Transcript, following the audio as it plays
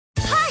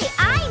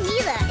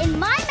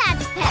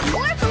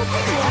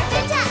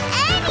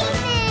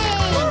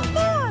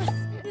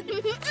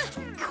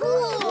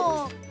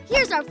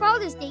Here's our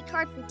Father's Day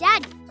card for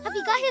Daddy. Have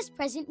you got his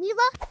present,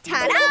 Mila?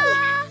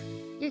 Ta-da!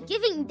 You're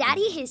giving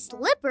Daddy his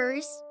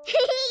slippers?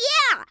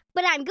 Yeah,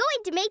 but I'm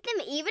going to make them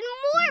even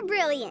more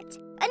brilliant.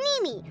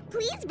 Animi,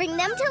 please bring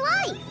them to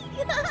life.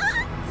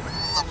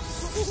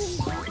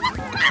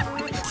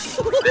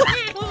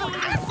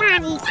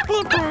 Funny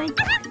slippers.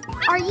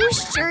 Are you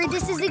sure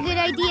this is a good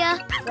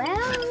idea?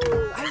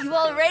 Well... Are you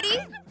all ready?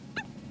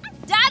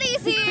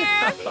 Daddy's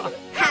here!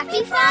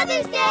 Happy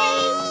Father's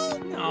Day!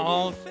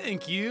 Oh,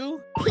 thank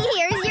you.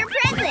 Here's your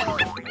present.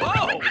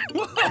 Whoa!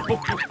 Whoa!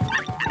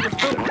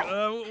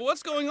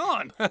 What's going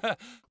on? We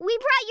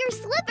brought your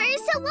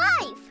slippers to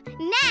life.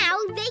 Now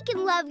they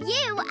can love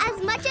you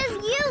as much as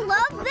you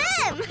love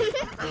them.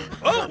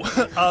 Oh,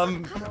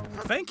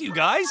 thank you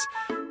guys.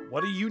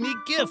 What a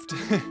unique gift.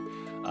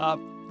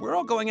 We're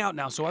all going out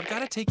now, so I've got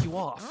to take you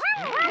off.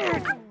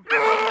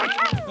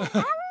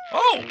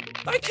 Oh,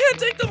 I can't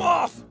take them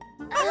off.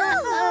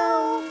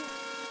 Uh-oh.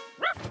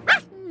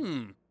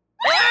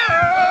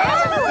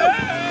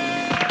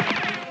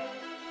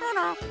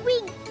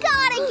 We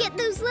gotta get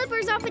those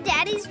slippers off of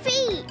Daddy's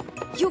feet.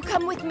 You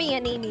come with me,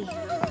 Animi.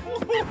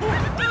 Help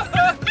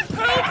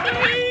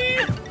me!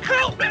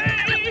 Help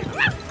me!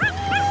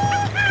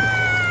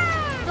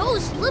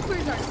 Those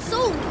slippers are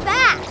so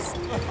fast.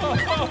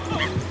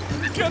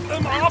 Get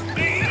them off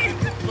me!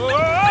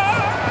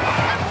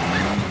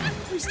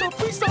 Please stop,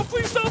 please stop,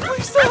 please stop,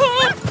 please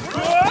stop!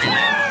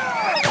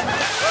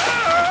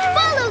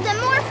 Follow them,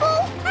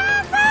 Morphle.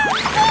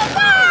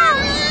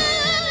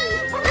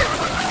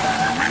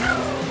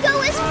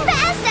 Go as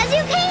fast as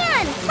you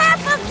can.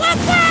 Morphle, get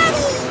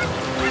Daddy!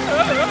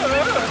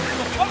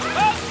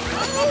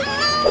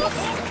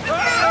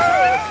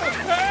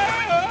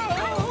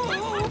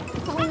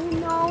 Oh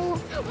no.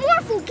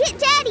 Morphle, get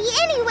Daddy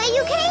any way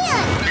you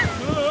can.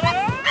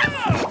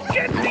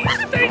 Get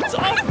these things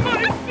off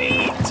my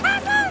feet!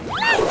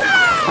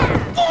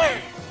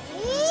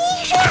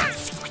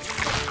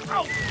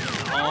 Oh.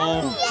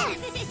 Yes!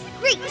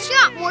 Great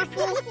shot,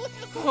 Morphle.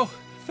 Oh,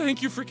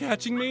 thank you for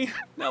catching me.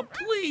 Now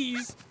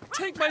please,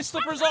 take my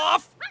slippers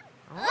off.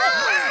 Come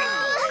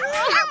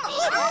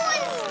on,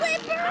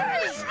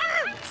 slippers!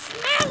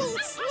 Smelly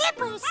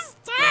slippers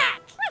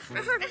stack!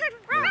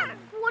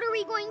 What are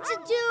we going to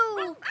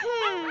do?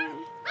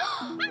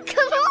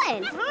 Come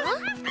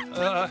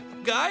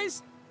on!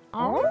 Guys?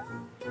 Oh?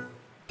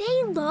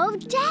 They love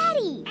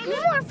Daddy!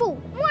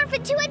 Morphle! Morph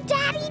into a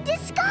Daddy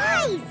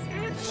disguise!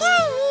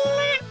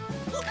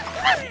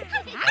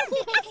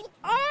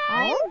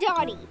 I'm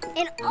Daddy,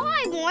 and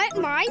I want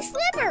my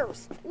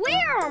slippers!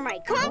 Where are my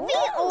comfy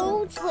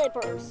old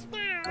slippers? No,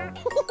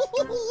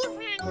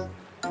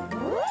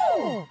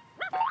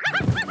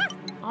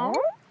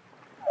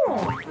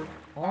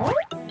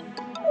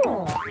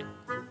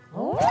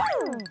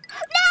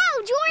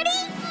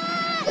 Jordy!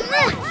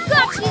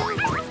 Got you!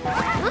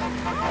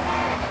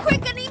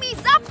 Quick, Animi,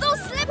 zap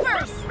those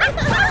slippers!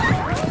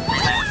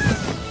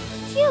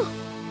 Phew!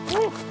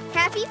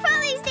 Happy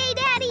Father's Day,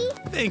 Daddy!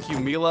 Thank you,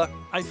 Mila.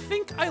 I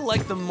think I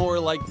like them more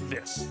like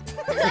this.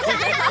 Yeah,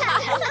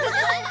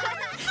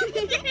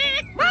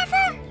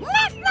 Morphle!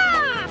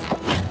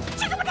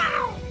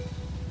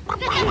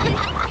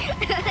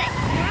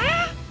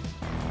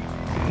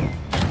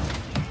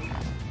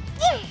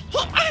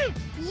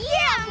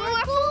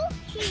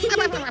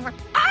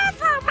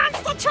 Orphle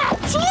wants to try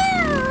too!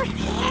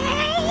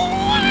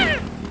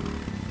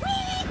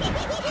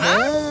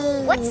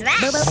 What's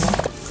that?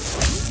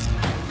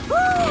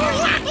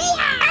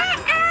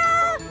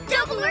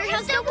 Doubler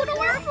has doubled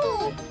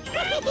Orphle!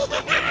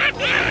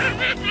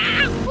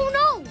 Oh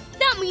no!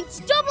 That means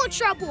double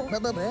trouble.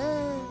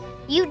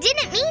 You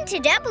didn't mean to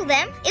double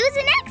them. It was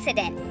an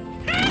accident.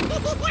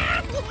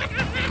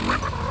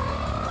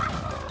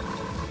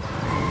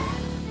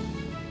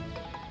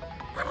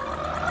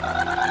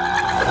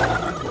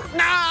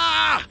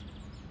 Ah!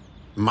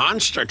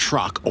 Monster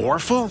truck,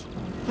 Orphle?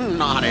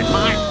 Not in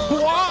my...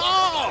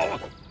 Whoa!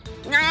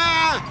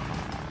 Ah!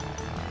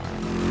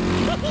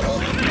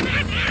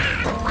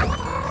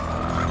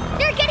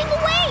 They're getting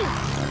away!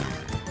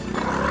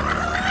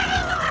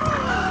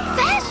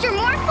 Faster,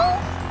 Morphle!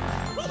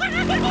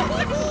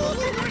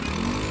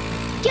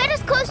 Get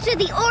us close to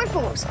the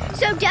Orphles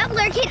so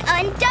Doubler can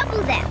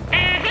undouble them.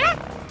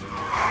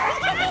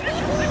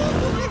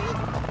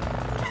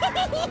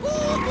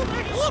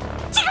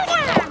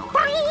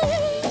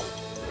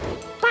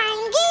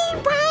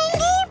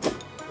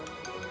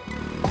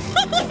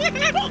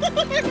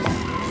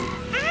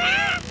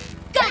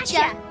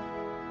 Gotcha!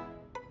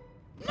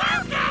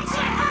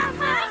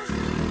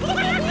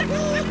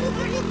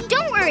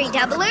 Don't worry,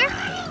 Doubler.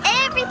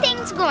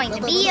 Everything's going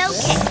to be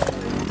okay.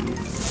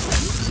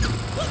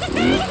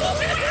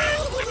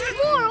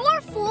 More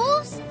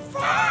Orphles?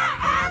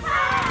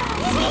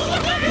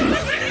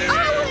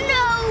 Oh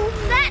no!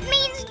 That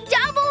means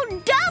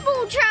double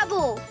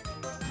trouble!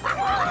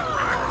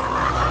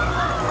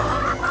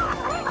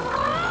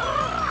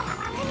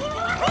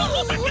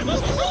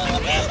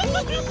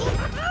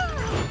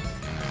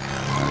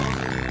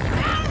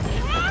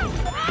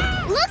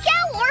 Look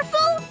out,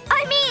 Orphle!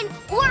 I mean,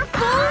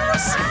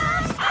 Orphles!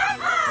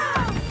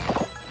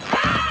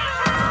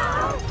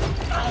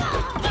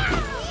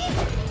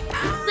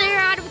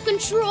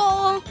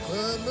 control.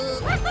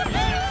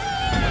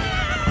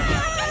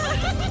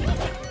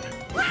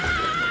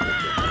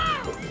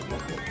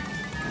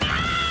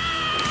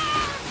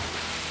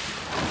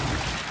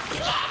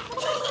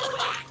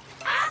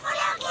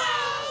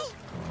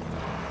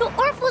 The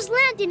Orphle's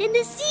landing in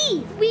the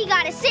sea. We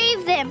gotta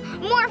save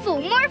them.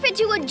 Morphle, morph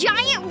into a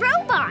giant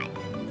robot.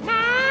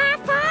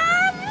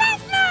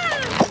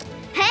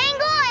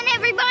 Hang on,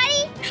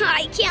 everybody.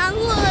 I can't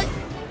look.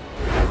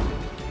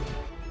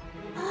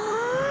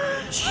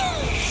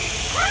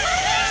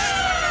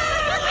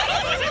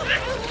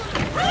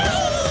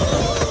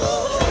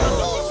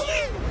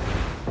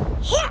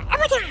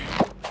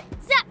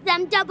 Zap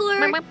them,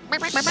 Doubler. But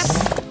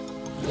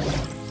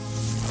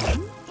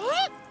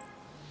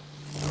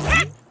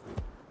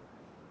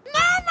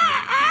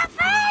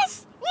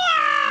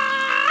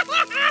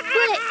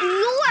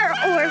you're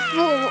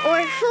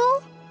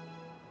Orphle.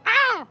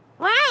 Oh,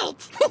 right.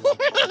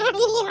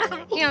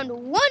 And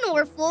one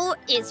Orphle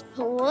is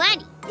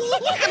plenty.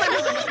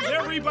 Is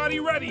everybody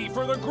ready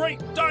for the great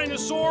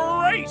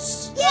dinosaur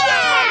race?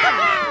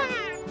 Yeah!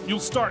 You'll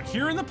start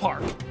here in the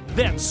park,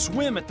 then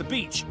swim at the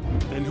beach.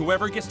 Then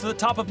whoever gets to the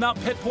top of Mount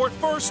Petport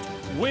first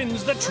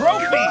wins the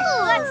trophy.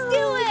 Cool. Let's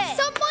do it.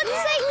 Someone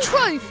say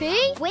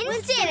trophy.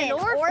 Winston and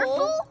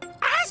Orphle.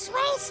 Us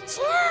race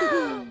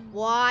too.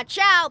 Watch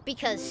out,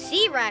 because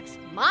C-Rex,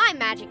 my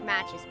magic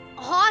match, is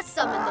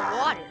awesome in the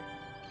water.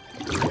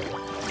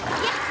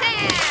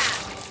 Yeah!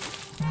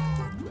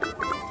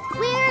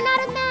 We're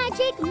not a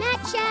magic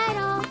match at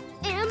all,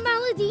 and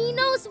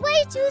Maladino's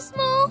way too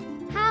small.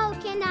 How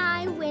can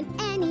I win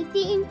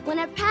anything when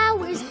our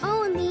powers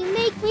only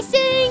make me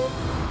sing?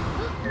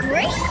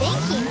 Great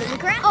thinking,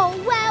 Minecraft. Oh,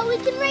 well, we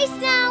can race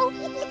now.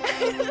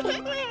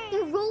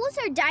 The rules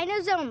are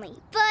dinos only,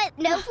 but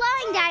no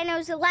flying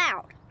dinos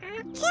allowed.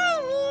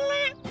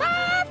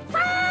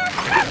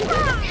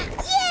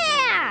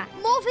 Yeah!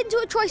 Morph into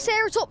a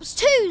Triceratops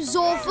too,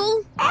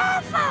 Orphle.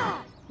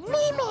 Alpha!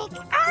 Mimic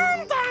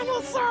own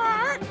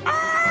dinosaur!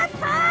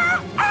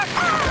 Alpha!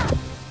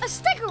 A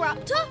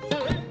Stegoraptor?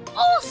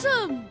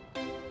 Awesome!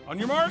 On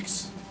your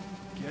marks,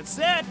 get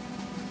set.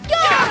 Go!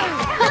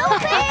 No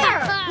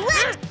fair!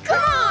 Let's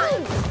go!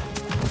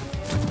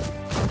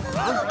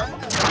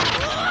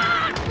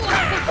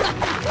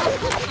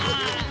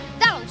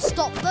 That'll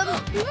stop them.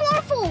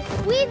 Morphle,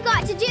 we've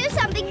got to do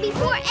something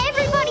before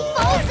everybody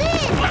falls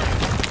in!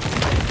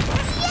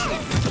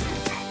 Yes!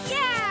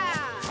 Yeah!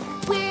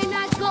 We're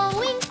not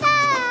going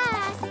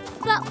fast,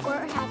 but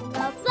we're having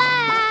a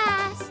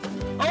blast.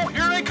 Oh,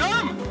 here they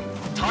come!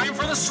 Time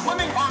for the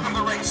swimming part of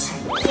the race.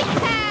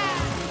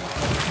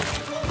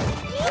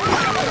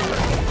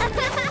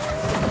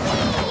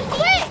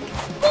 Quick!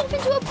 Morph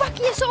into a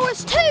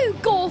Brachiosaurus too,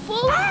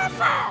 Orphle.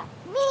 Alpha!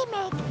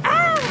 Mimic own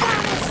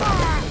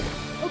dinosaur!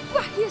 A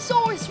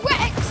Brachiosaurus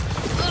Rex.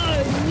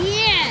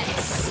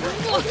 Yes!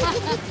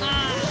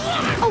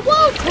 A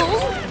whirlpool?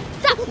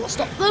 That will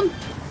stop them.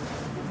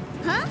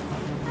 Huh?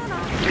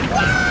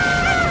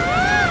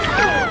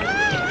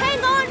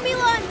 Hang on,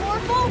 Mila and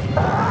Morphle.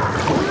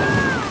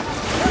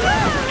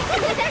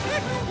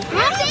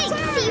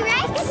 Thanks,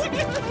 T-Rex!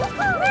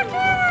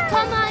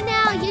 Come on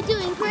now, you're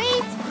doing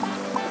great.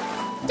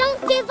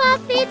 Don't give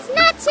up, it's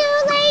not too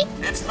late.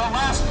 It's the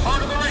last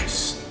part of the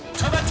race.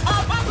 To the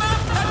top of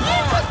Mount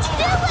Petport!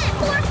 Do it,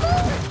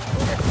 Morphle!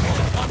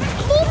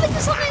 Morph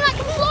into something that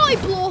can fly,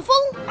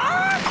 Orphle.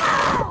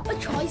 A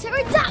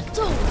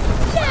Triceratactyl.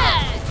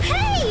 Yeah!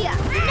 Hey!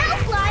 No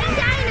flying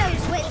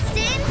dinos,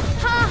 Winston!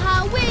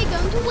 Haha, we're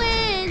going to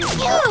win.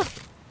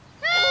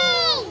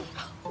 Hey!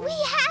 We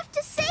have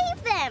to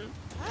save them!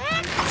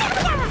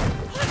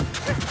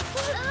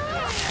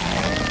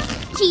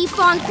 Keep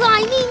on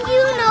climbing,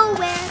 you know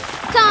where.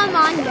 Come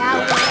on now,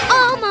 we're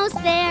almost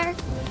there.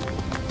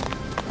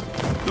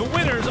 The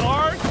winners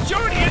are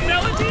Jordy and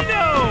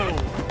Meladino.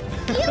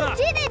 You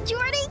did it,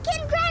 Jordy!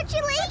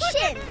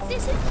 Congratulations!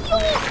 This is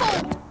your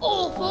fault,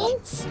 Orphle.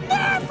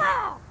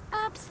 Never!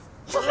 Oops.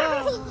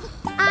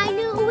 I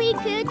knew we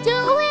could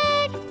do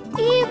it,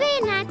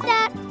 even at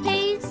that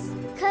pace.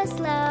 'Cause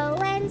slow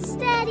and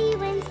steady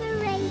wins the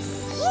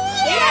race.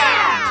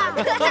 Yeah!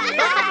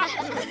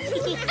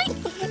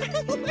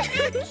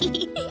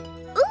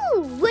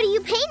 Ooh, what are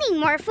you painting,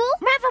 Morphle?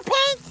 Morphle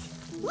paints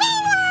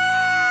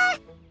Mila!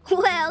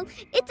 Well,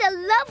 it's a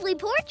lovely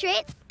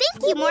portrait.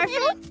 Thank you,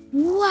 Morphle.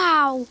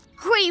 Wow,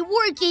 great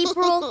work,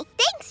 April.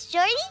 Thanks,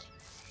 Jordy.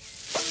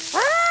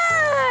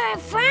 Oh,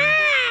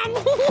 fun!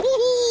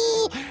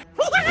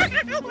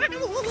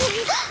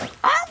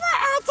 Other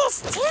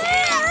artists too!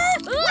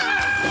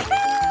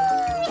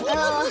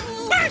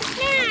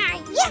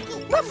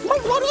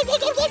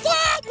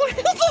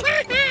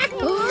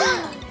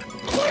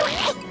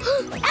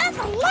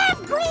 Alpha love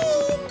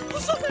green!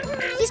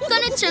 He's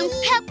gonna turn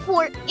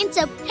Petport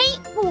into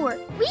Paintport.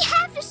 We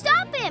have to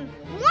stop him!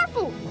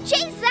 Morphle,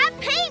 chase that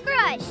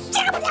paintbrush!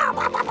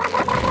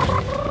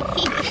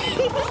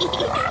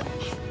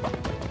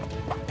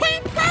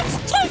 Paintbrush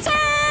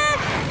chaser!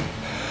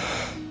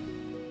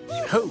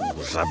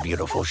 Who's a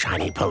beautiful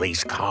shiny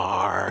police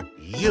car?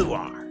 You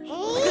are.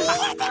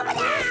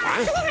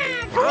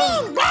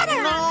 Green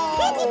better!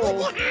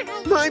 No!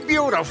 My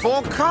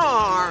beautiful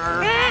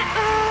car!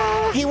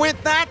 He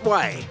went that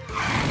way.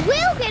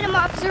 We'll get him,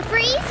 Officer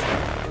Freeze.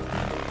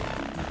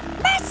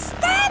 Let's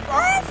stop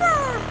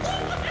Orphle!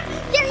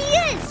 There he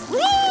is.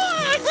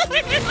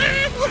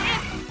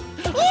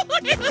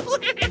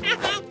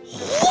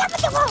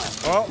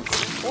 Oh,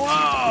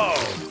 whoa!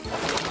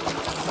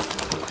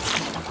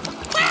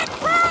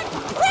 Petport,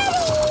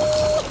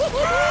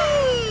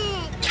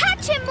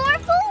 Catch him,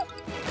 Morphle.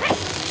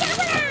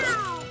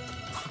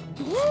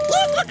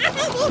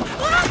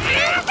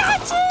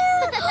 got you!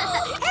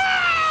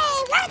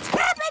 Hey, what's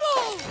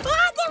happening?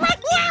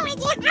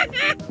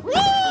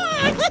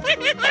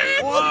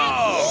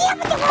 Whoa!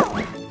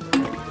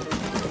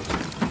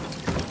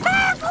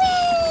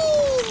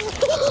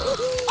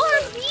 Our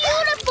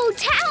beautiful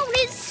town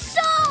is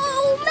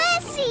so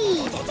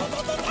messy.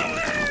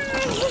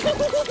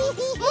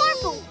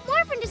 Morphle,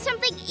 morph into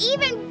something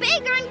even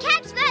bigger and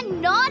catch that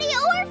naughty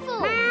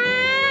Orphle.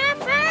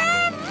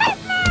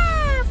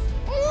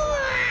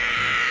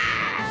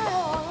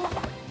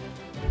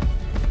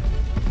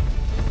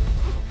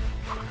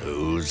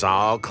 Who's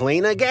all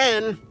clean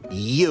again?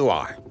 You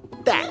are.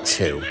 That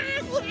too.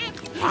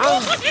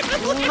 Oh,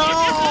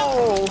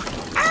 no!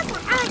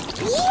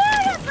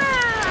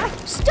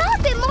 Beautiful! Stop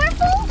it,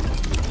 Morphle.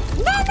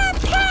 Never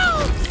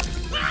pigs!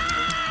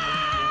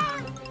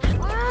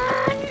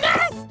 No,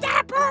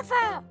 stop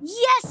Orphle!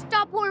 Yes,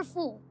 stop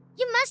Orphle.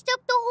 You messed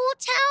up the whole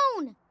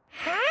town.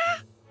 Huh?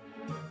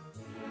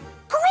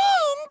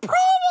 Green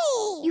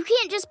pretty! You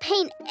can't just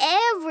paint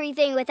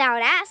everything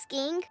without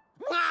asking.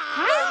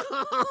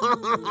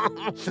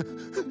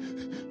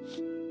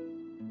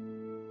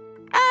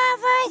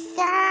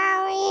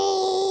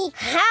 Sorry.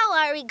 How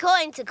are we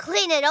going to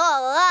clean it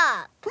all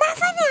up?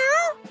 Nothing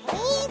now.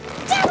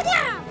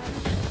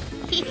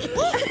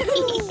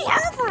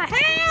 Over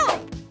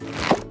help!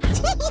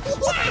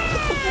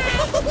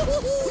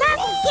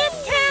 Mommy, give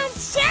town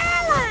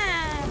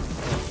salad!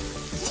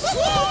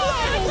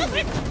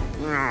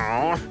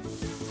 Oh.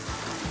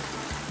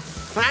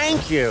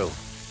 Thank you.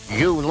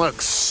 You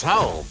look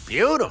so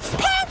beautiful.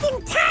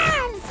 Painting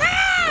town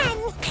fun!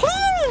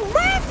 Cleaning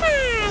more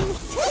fun!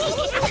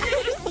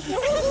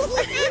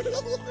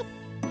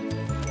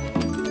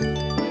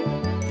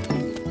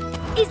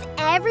 Is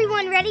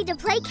everyone ready to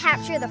play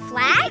Capture the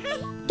Flag?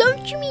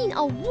 Don't you mean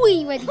are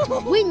we ready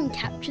to win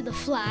Capture the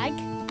Flag?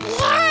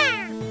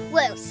 Yeah!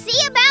 We'll see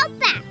about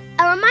that.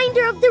 A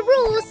reminder of the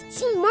rules.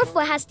 Team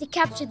Morphle has to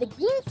capture the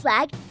green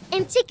flag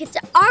and take it to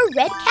our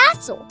red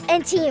castle.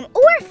 And Team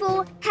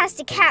Orphle has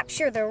to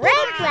capture the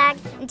red flag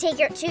and take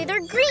it to their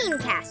green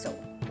castle.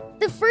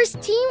 The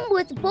first team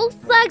with both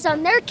flags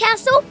on their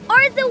castle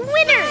are the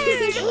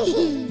winners!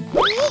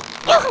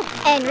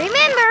 And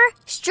remember,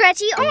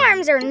 stretchy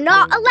arms are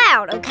not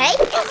allowed, okay?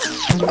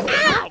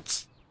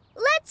 Ouch!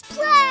 Let's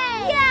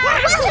play! Yeah!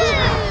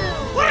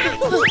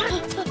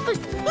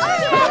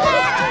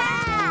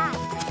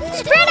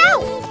 Spread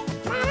out!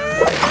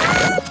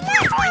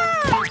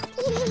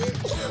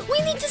 We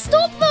need to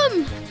stop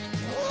them!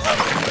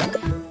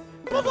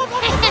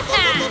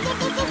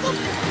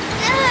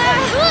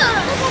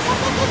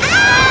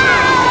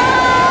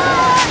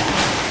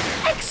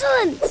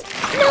 Excellent!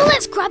 Now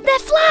let's grab their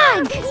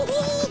flag!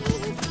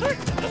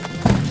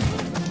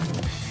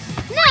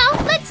 Now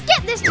let's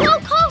get this to our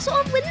castle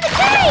and win the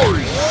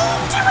game!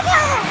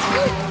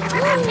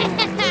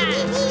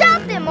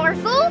 Stop them,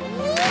 Orphle!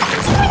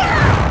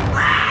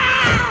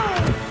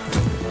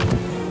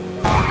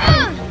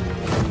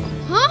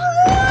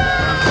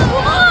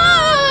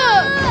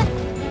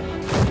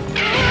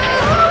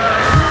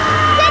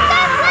 Get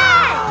that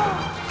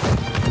flag!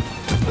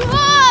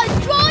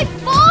 Drive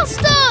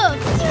faster!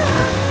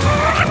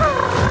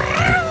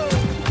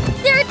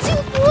 They're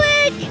too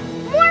quick!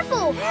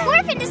 Morphle,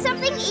 morph into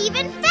something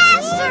even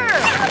faster!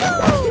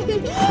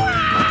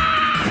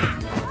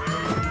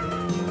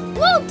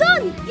 Well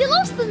done! You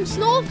lost them,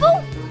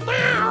 Snorkel!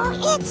 Now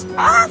it's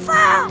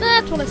Orphle!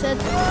 That's what I said.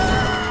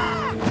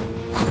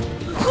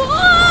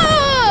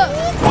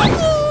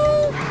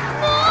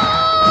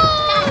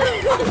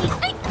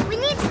 We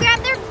need to grab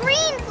their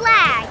green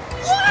flag!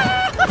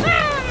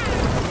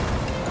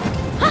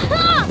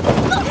 Ha-ha!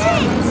 Got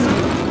it!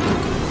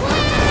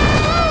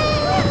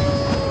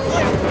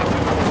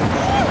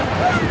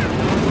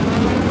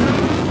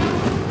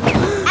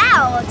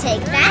 I'll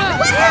take that!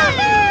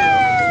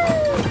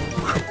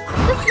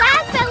 The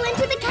flag fell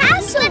into the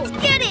castle! Let's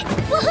get it!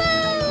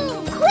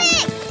 Woohoo!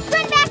 Quick!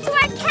 Run back to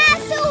our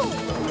castle!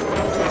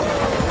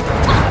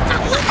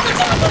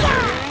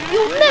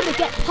 You'll never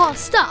get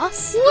past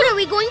us. What are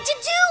we going to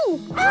do?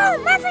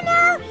 Oh, never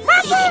know!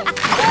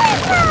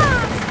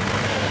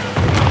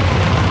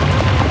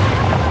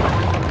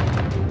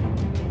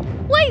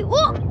 Wait,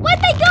 what? Where'd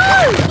they go?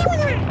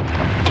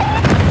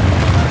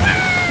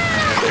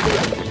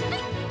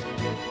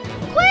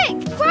 Quick,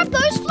 grab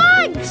those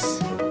flags!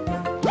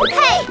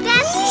 Hey,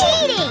 that's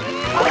cheating!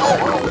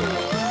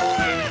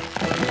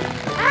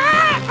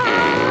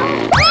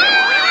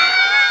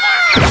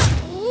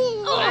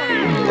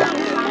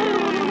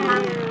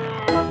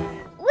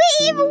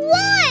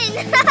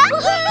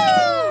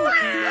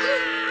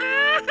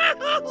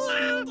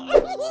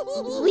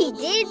 We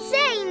did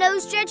say no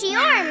stretchy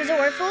arms,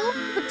 Orphle.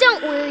 But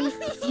don't worry,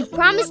 if you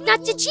promise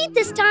not to cheat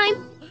this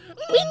time,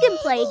 we can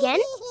play again.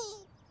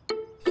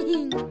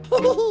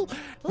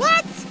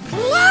 Let's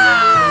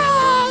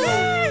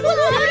play!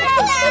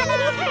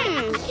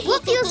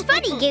 What feels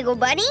funny, Giggle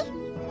Bunny?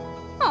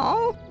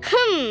 Oh.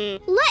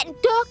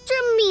 Let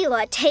Dr.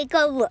 Mila take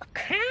a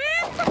look.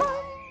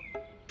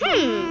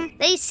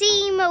 They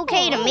seem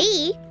okay to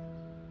me.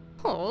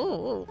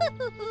 Oh.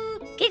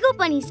 Giggle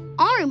Bunny's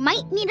arm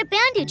might need a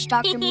bandage,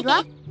 Dr.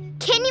 Mila.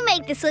 Can you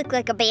make this look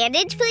like a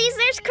bandage, please,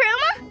 Nurse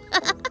Chroma?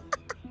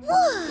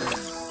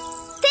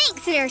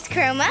 Thanks, Nurse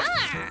Chroma.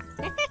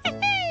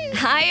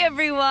 Hi,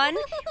 everyone.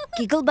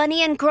 Giggle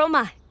Bunny and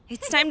Chroma.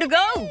 It's time to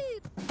go.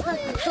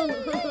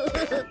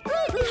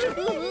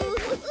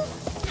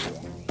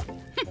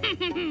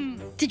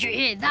 Did you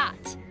hear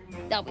that?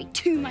 There'll be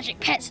 2 magic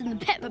pets in the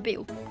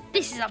Petmobile.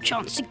 This is our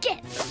chance to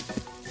get them.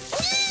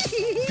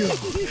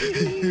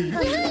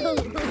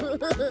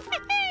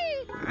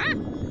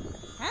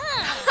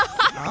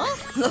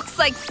 Looks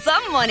like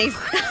someone is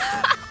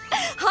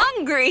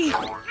hungry.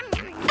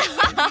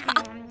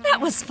 That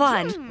was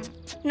fun.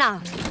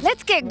 Now,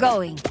 let's get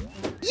going.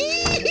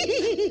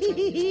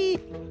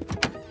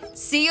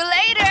 See you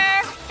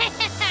later.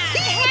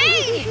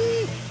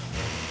 Hey!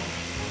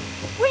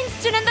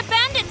 Winston and the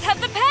bandits have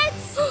the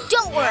pets.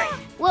 Don't worry,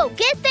 we'll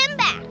get them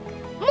back.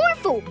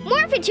 Morphle,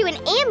 morph into an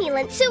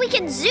ambulance so we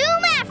can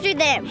zoom after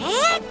them.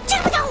 Let's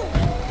go!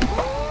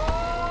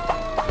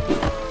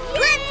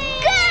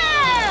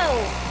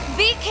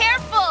 Be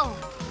careful.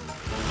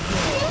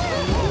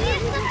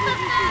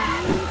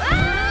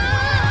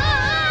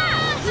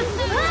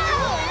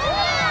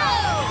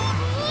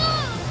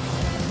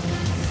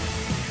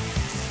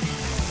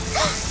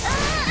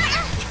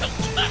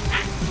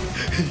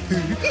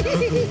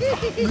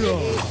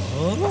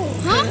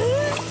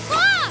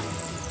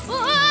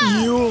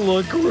 You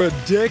look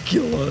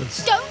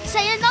ridiculous. Don't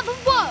say another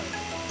word.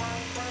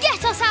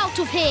 Get us out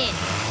of here.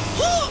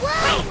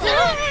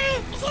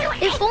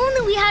 If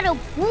only we had a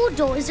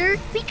bulldozer,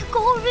 we could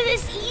go over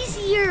this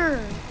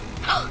easier.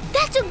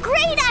 That's a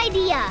great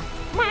idea.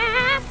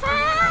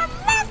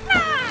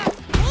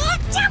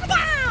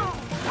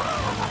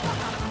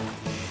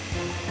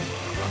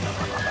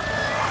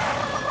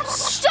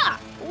 Stop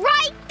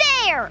right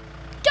there.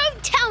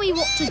 Don't tell me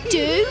what to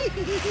do.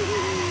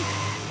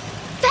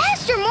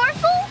 Faster,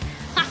 Morphle!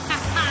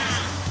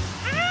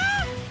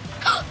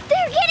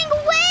 They're getting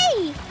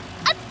away!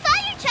 A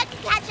fire truck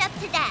can catch up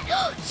to them.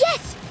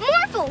 Yes!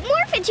 Morphle,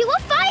 morph into a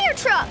fire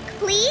truck,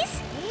 please.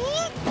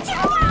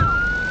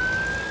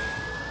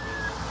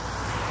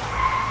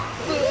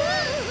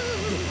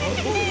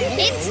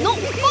 It's not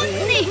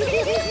funny.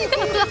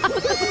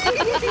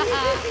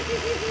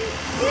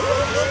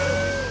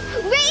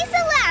 Raise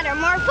the ladder,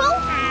 Morphle.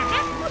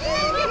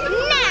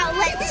 Now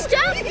let's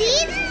stop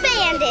these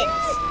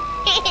bandits.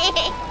 Take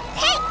that!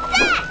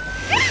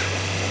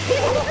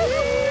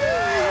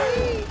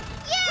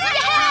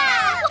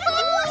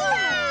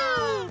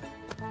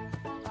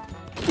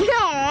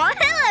 Oh,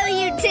 hello,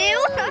 you two.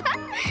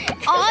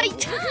 I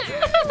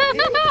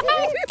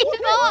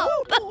give up.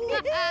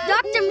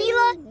 Dr.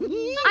 Mila,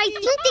 I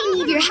think they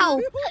need your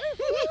help.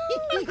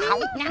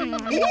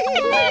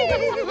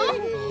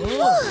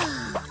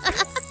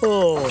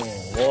 Oh,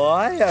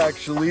 I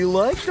actually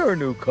liked our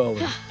new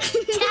color.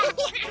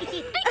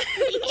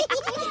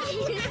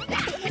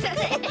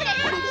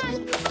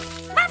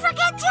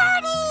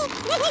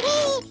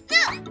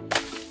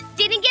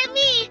 Didn't get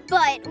me,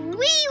 but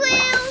we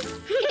will.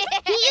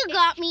 You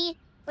got me,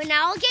 but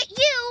now I'll get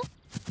you.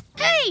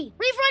 Hey,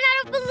 we've run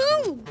out of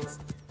balloons.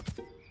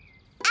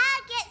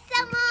 I'll get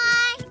some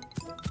more.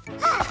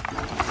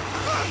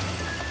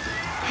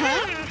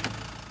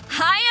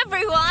 Hi,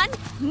 everyone.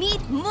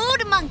 Meet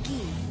Mood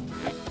Monkey.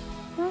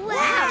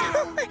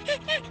 Wow.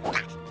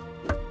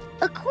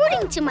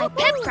 According to my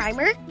pet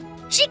primer,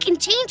 she can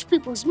change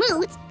people's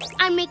moods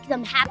and make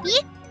them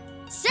happy,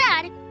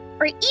 sad,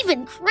 or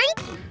even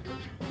cranky.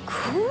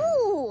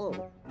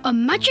 Cool. A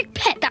magic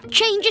pet that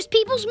changes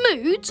people's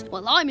moods?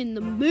 Well, I'm in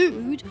the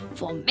mood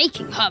for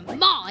making her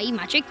my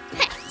magic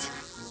pet.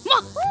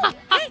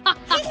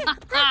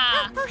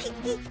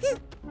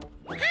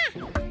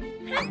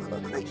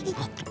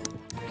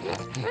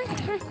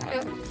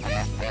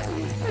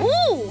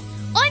 Ooh,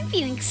 I'm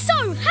feeling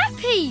so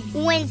happy.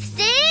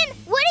 Winston,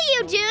 what are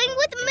you doing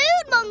with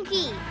Mood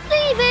Monkey?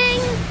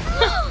 Leaving.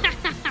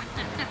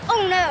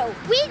 Oh no,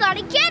 we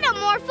gotta get him,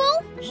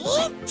 Morphle.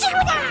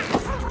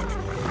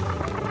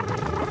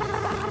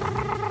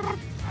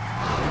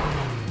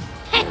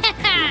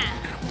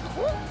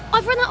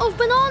 I've run out of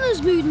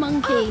bananas, Mood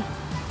Monkey.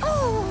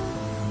 Oh,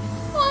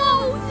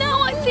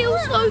 now I feel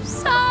so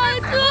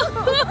sad.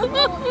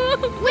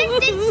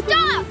 Winston,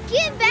 stop!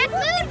 Give back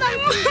Mood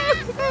Monkey!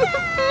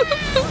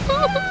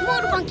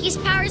 Mood Monkey's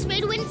powers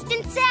made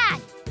Winston sad.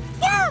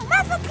 No,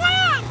 Morphle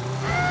can't!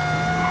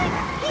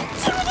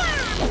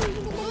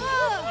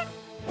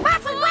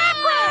 Morphle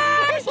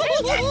backwards!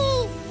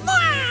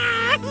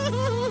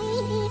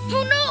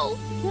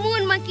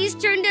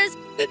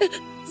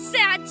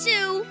 Sad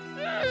too.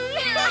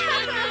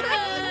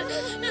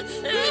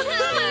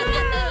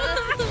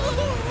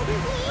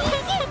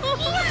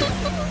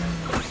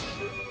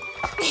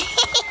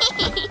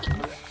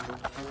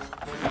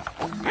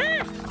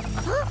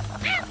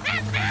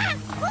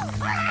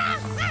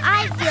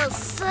 I feel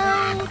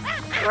so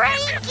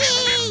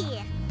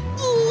cranky.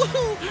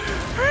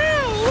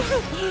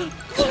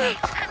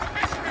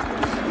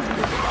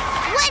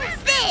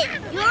 Winston,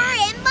 you're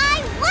in my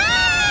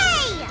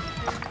way!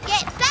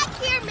 Get back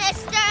here,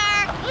 mister!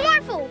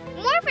 Morphle,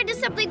 morph into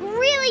something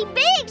really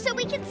big so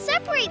we can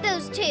separate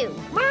those two.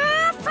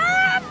 I'll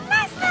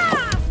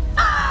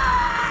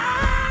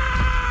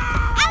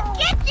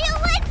get you,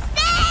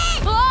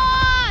 Winston!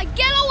 Ah!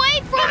 Get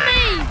away from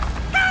me!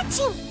 Got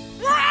you!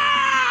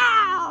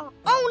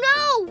 Oh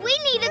no, we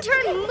need to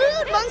turn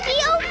Moon Monkey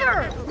over.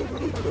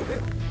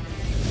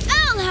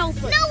 I'll help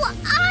her. No,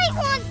 I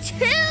want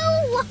to.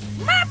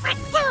 Morphle,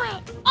 do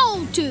it!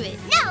 I'll do it.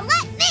 No,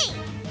 let me!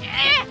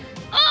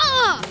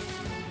 Ah!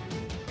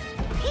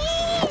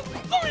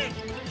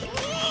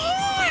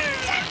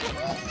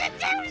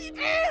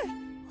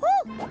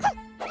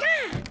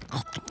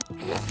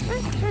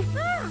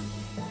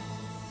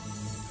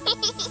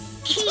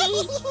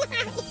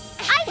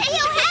 I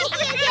feel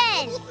happy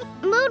again.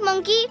 Moon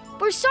Monkey,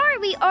 we're sorry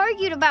we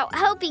argued about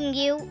helping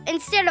you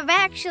instead of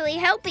actually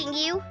helping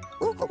you.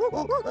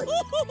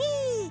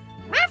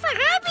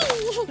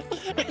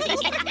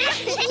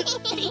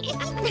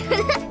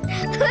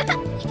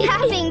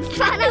 Having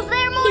fun up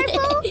there,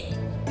 Morphle?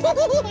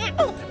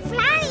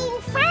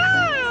 Flying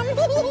fun!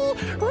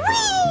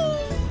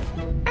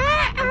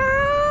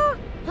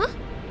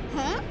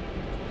 Huh?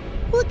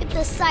 Look at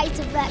the size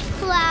of that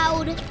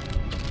cloud.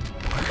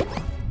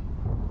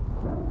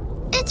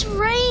 It's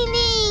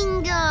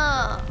raining!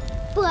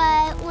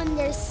 But when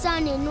there's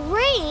sun and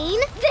rain,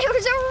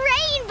 there's a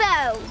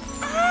rainbow.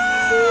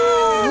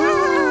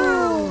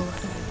 Ooh.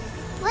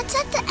 What's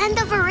at the end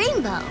of a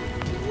rainbow?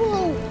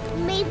 Whoa,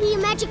 maybe a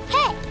magic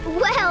pet.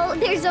 Well,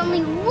 there's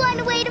only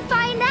one way to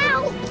find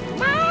out.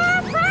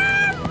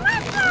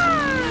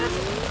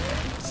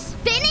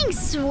 Spinning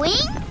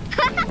swing?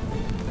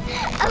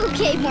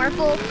 Okay,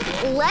 Morphle,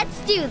 let's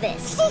do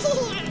this.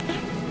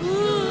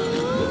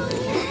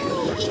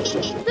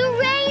 The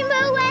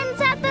rainbow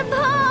ends at the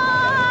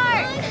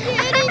park.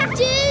 I'm getting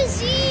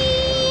dizzy.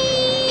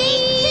 Me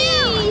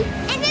too!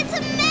 And it's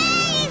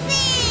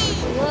amazing!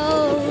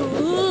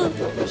 Whoa.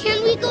 Can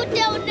we go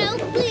down now,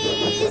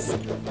 please?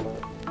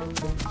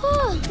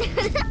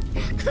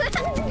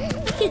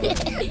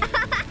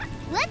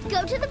 Let's go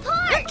to the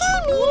park. Okay,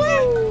 Mila.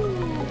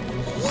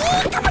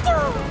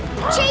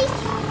 Chase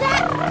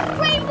that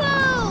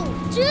rainbow!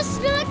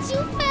 Just not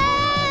too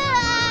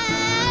fast!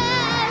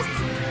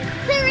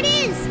 There it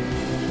is!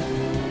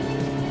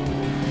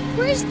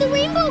 Where's the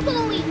rainbow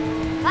going?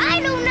 I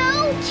don't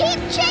know! Keep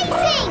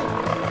chasing!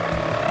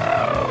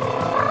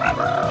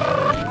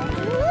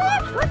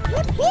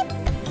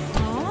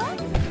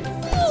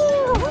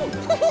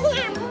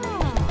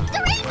 The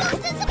rainbow's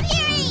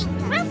disappearing!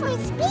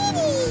 Morphle's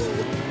speeding!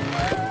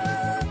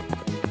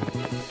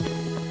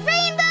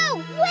 Rainbow!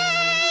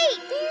 Wait!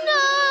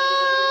 No!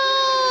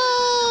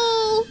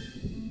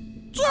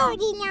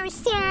 Jody, no,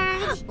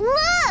 sir.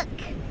 Look!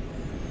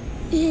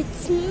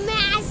 It's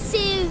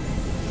massive!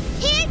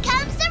 Here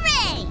comes the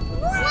rain!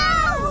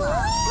 Whoa!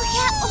 Look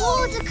at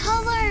all the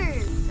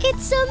colors!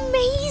 It's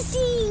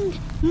amazing!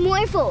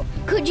 Morphle,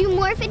 could you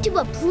morph into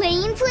a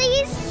plane,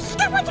 please?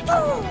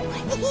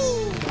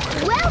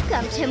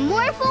 Welcome to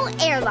Morphle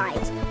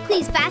Airlines.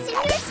 Please fasten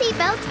your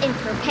seatbelts and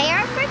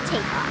prepare for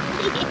takeoff.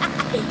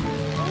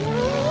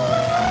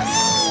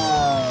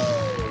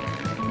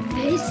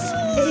 This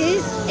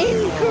is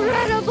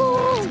incredible!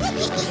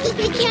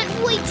 I can't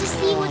wait to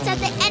see what's at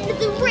the end of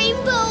the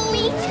rainbow!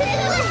 Me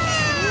too!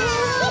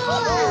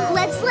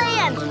 Let's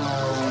land!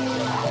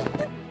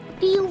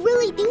 Do you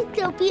really think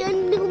there'll be a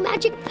new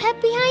magic pet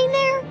behind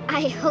there?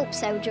 I hope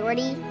so,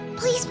 Jordy.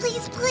 Please,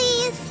 please,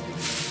 please!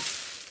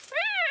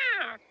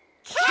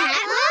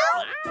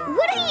 Catmo?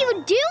 What are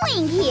you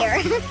doing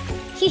here?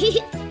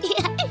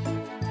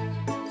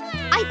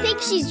 I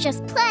think she's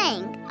just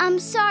playing. I'm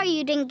sorry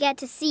you didn't get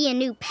to see a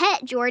new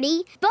pet,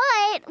 Jordy.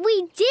 But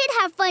we did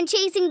have fun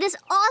chasing this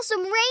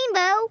awesome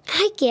rainbow.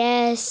 I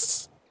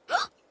guess.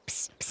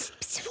 Psst, psst,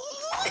 psst.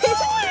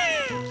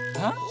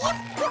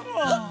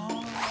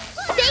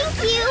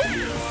 Thank you.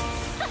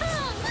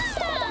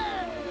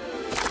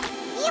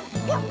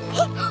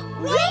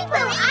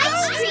 Rainbow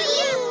ice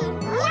cream!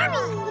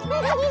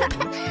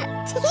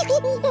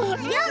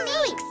 I'm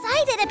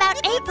excited about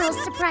April's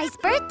surprise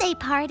birthday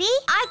party.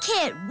 I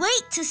can't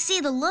wait to see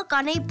the look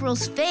on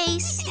April's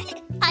face.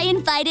 I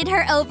invited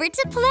her over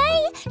to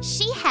play.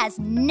 She has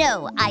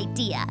no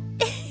idea.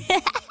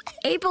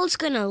 April's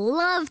gonna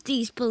love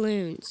these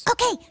balloons.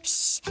 Okay,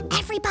 shh.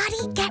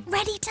 Everybody get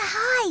ready to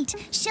hide.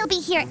 She'll be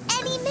here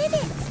any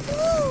minute.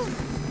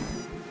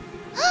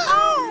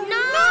 Oh,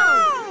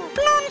 no!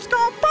 Balloons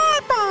go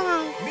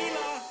bye-bye.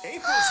 Mila,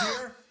 April's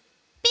here.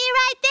 Be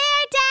right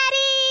there,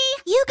 Daddy.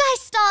 You guys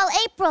stall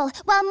April April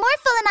while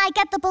Morphle and I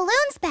get the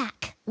balloons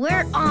back.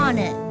 We're on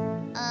it.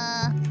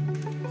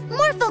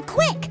 Morphle,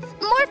 quick!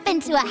 Morph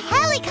into a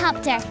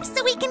helicopter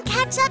so we can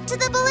catch up to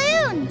the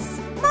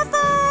balloons.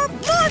 Morphle!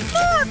 Morph,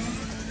 morph!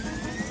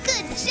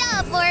 Good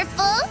job,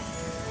 Morphle.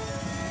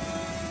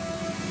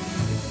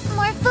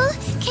 Morphle,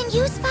 can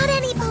you spot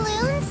any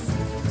balloons?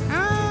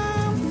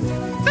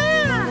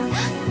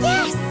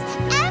 Yes!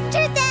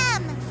 After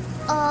them!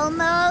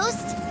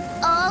 Almost.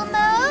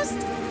 Almost.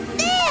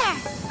 There!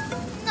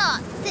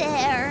 Not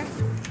there.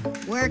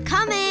 We're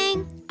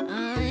coming.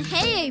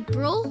 Hey,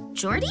 April.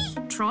 Jordy?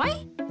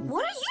 Troy?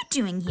 What are you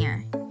doing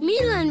here?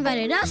 Mila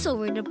invited us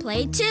over to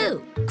play,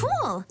 too.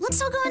 Cool.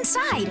 Let's all go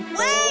inside.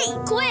 Wait!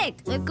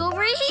 Quick, look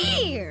over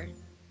here.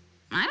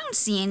 I don't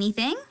see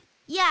anything.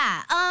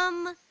 Yeah,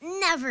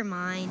 never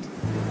mind.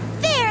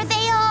 There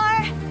they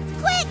are!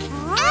 Quick!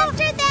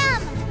 After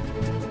them!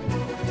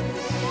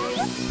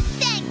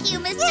 Thank you,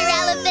 Mr.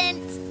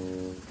 Elephant!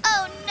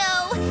 Oh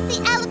no!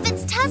 The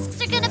elephant's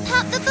tusks are gonna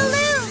pop the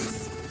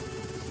balloons!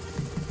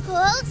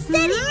 Hold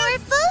steady,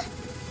 Morphle!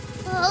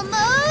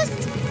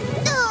 Almost!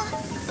 Oh,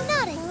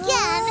 not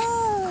again!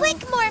 Quick,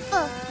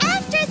 Morphle!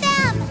 After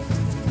them!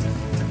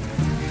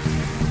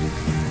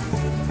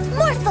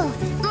 Morphle!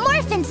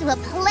 Morph into a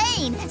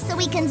plane so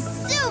we can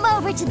zoom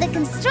over to the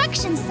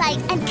construction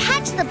site and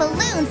catch the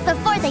balloons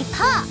before they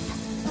pop!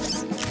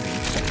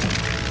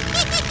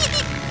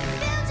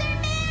 Builder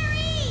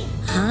Mary!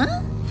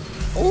 Huh?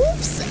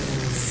 Oops.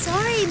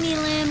 Sorry,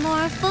 Mila and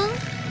Morphle.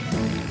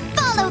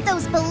 Follow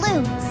those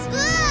balloons!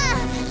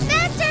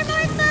 Faster,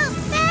 Morphle!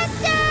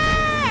 Faster!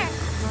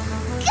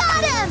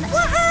 Got him!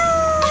 Woohoo!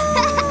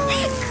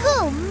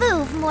 Cool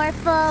move,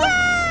 Morphle.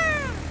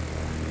 Yeah!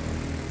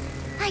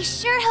 I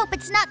sure hope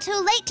it's not too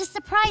late to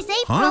surprise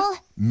April. Huh?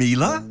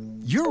 Mila?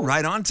 You're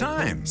right on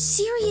time.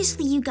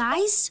 Seriously, you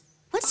guys?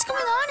 What's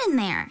going on in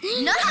there?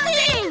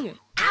 Nothing!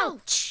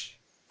 Ouch!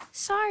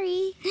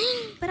 Sorry,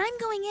 but I'm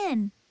going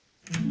in.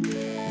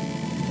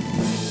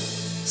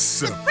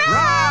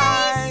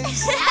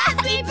 Surprise!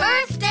 Happy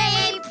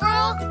birthday,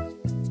 April!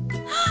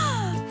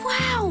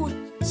 Wow!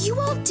 You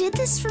all did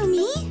this for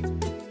me?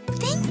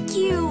 Thank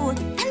you!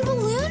 And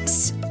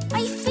balloons?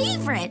 My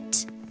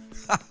favorite!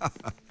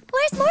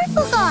 Where's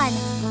Morphle gone?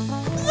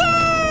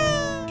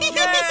 Yay!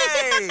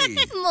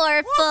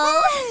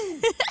 Morphle!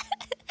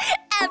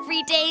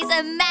 Every day's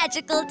a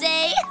magical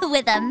day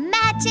with a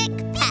magic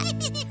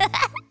pet.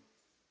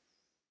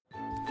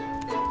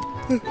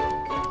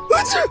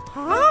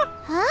 Huh?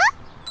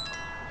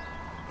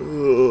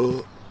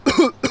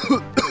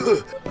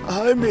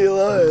 Hi,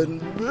 Mila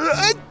and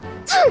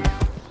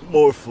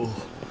Morphle.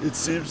 It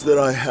seems that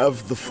I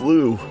have the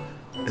flu,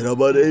 and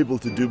I'm unable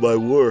to do my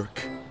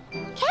work.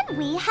 Can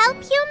we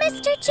help you,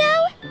 Mr.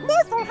 Joe?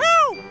 Morphle,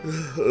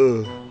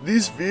 help!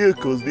 These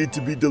vehicles need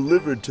to be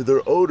delivered to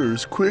their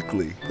owners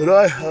quickly, but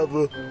I have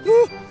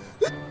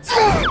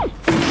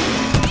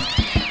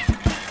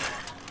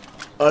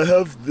I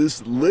have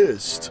this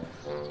list.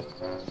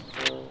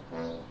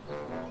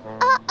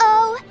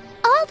 Uh-oh.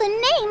 All the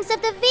names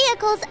of the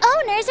vehicle's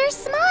owners are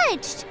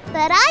smudged.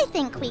 But I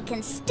think we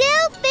can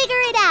still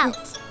figure it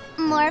out.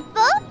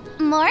 Morphle,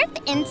 morph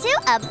into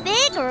a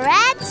big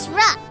red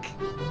truck.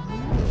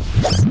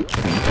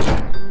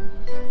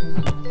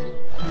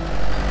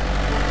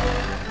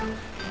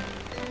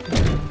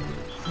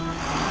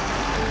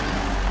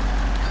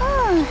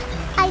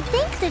 I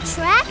think the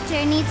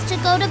tractor needs to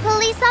go to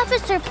Police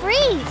Officer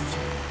Freeze.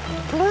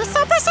 Police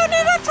Officer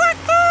need a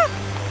tractor?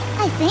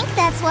 I think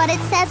that's what it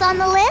says on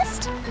the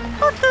list.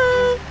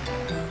 Okay.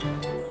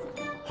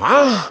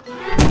 Huh?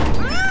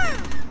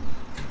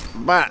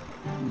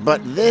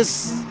 But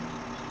this...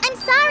 I'm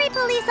sorry,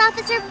 Police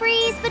Officer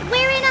Freeze, but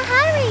we're in a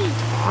hurry.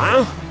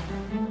 Huh?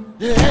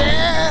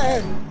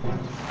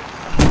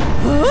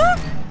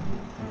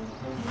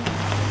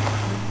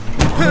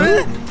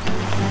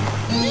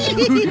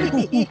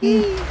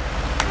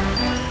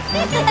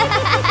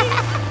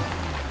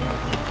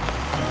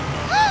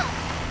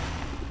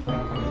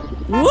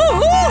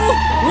 Woohoo!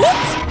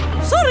 Whoops!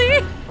 Sorry!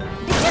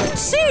 I didn't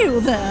see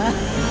you there.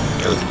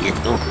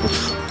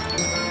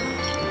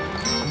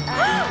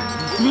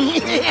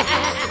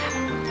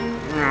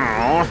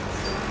 Oh,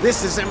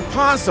 this is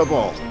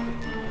impossible.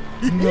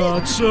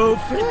 Not so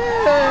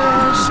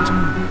fast.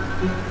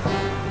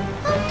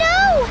 Oh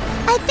no!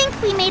 I think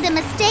we made a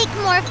mistake,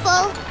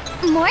 Morphle.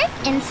 Morph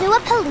into a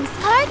police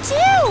car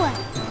too.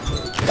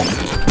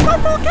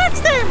 Morphle, catch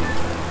them!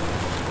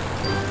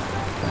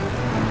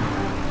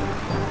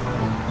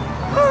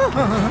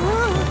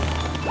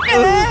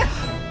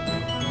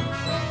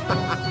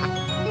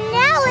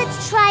 Now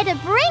let's try to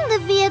bring the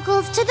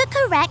vehicles to the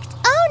correct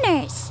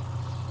owners.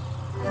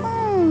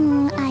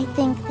 I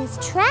think this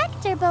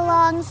tractor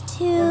belongs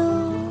to...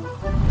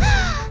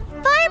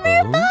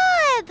 Farmer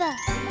Bob!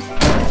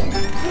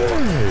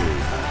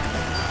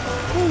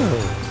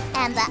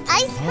 And the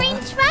ice cream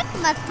truck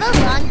must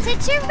belong to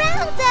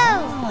Geraldo!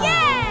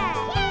 Yeah!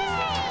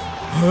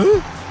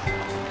 Huh?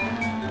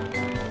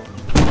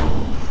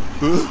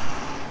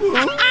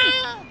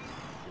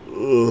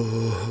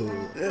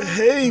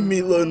 Hey,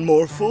 Mila and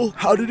Morphle.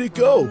 How did it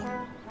go?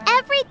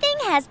 Everything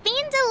has been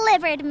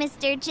delivered,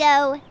 Mr.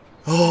 Joe.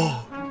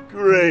 Oh,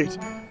 great.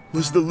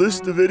 Was the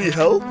list of any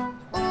help?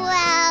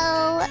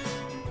 Well...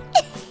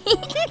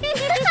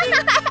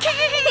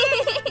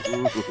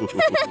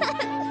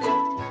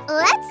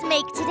 Let's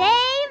make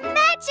today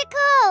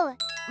magical!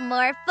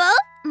 Morphle,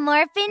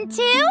 morph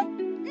into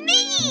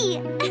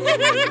me!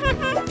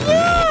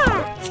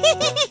 Yeah!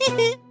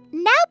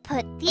 Now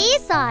put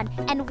these on,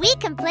 and we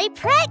can play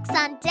pranks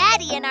on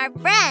Daddy and our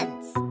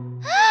friends.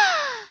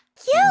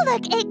 You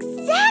look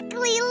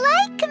exactly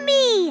like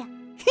me!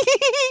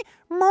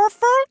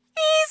 Morphle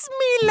is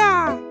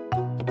Mila.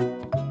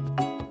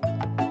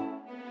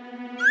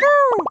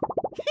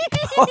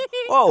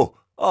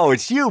 Oh,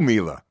 it's you,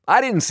 Mila.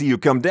 I didn't see you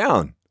come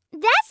down.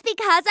 That's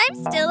because I'm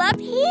still up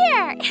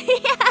here.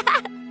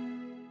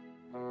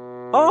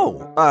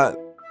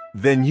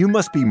 Then you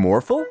must be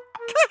Morphle?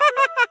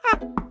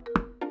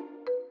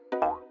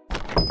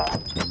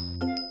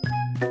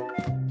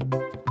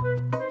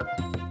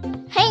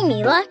 Hey,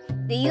 Mila.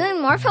 Do you and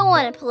Morphle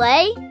want to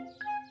play?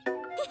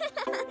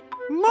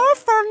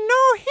 Morphle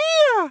no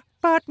here,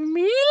 but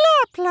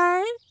Mila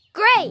play.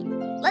 Great.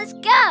 Let's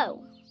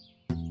go.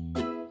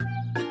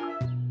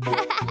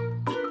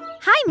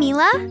 Hi,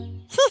 Mila.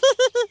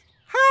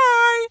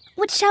 Hi.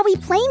 What shall we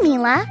play,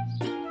 Mila?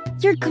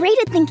 You're great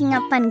at thinking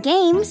up fun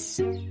games.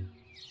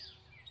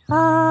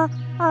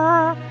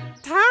 Tag?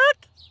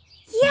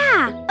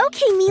 Yeah.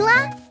 Okay,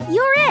 Mila.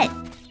 You're it.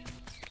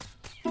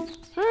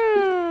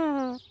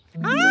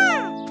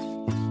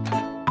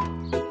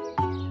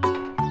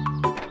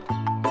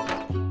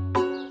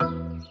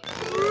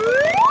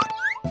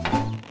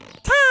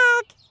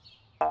 Tag.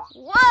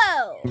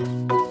 Whoa.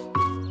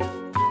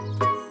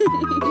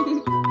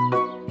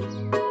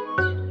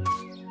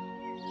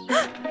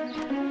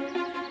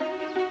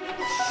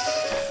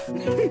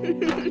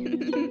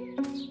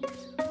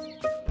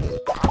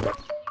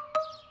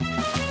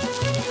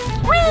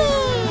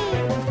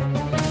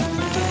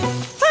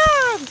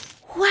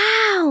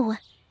 Wow!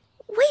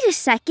 Wait a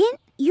second.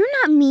 You're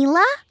not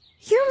Mila.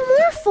 You're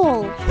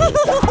Morphle.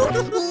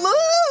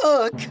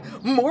 Look!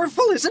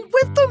 Morphle isn't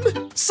with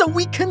them, so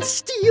we can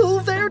steal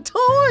their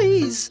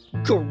toys.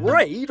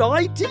 Great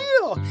idea.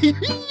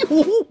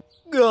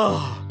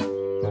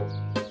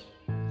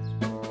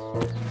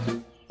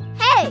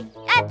 Hey,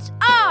 that's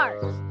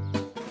ours.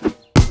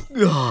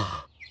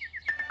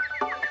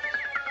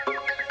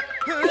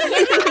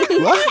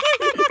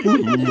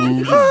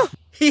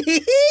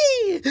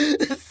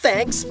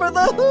 Thanks for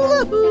the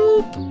hula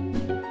hoop.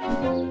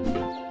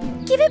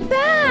 Give it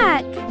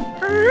back.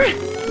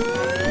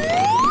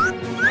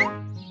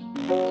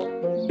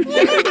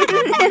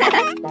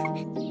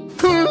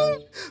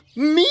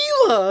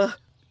 Mila!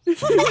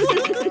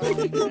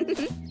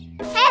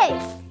 Hey,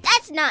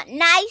 that's not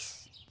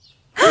nice.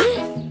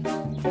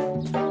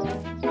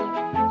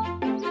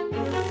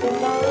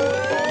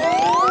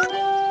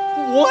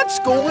 What's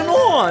going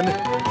on?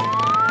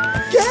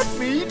 Get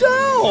me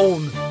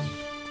down!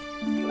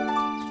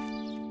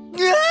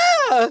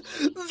 Yeah!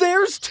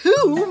 There's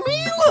two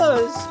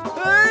Milas!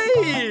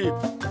 Hey!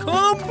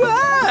 Come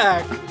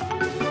back!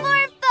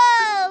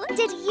 Morphle!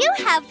 Did you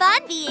have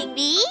fun being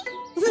me?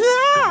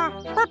 Yeah,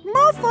 but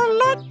Morphle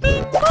like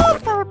being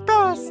Morphle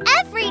best.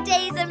 Every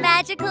day's a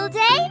magical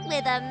day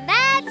with a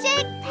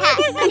magic pet.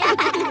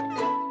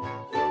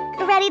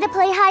 Ready to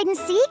play hide and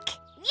seek?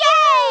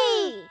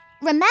 Yay!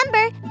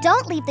 Remember,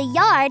 don't leave the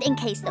yard in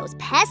case those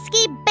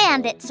pesky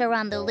bandits are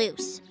on the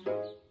loose.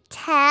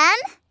 10,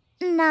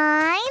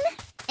 9,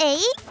 8,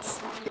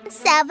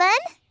 7,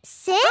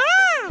 6,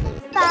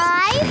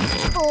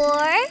 5,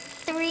 4,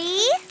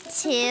 3,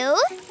 2,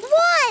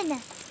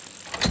 1.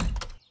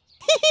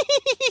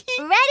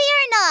 Ready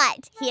or not,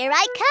 here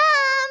I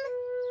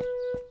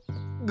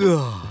come.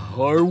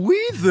 Are we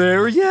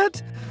there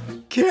yet?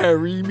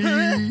 Carry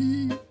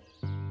me.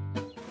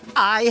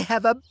 I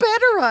have a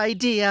better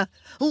idea.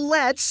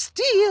 Let's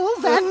steal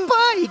that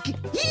bike.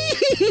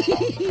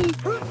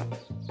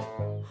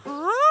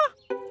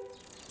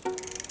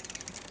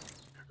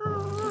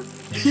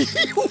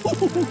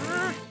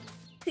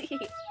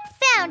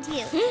 Found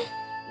you.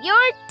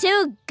 You're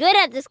too good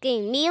at this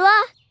game,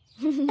 Mila.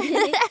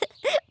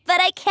 But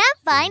I can't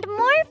find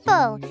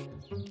Morphle.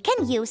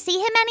 Can you see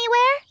him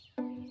anywhere?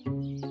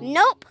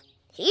 Nope.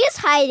 He is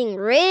hiding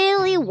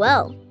really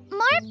well.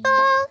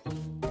 Morphle!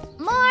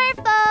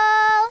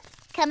 Morphle!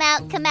 Come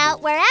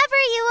out wherever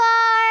you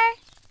are.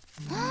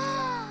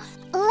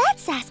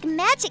 Let's ask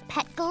Magic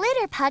Pet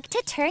Glitterpug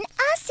to turn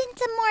us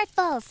into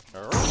Morphles.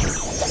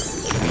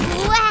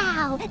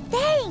 Wow,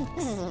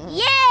 thanks.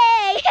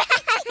 Yay!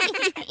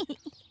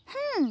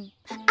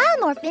 I'll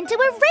morph into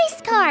a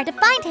race car to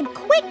find him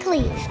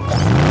quickly.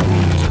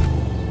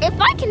 If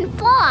I can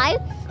fly,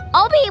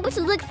 I'll be able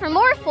to look for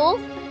Morphle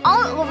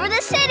all over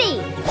the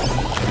city.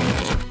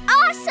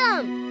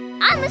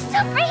 Awesome! I'm a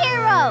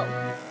superhero.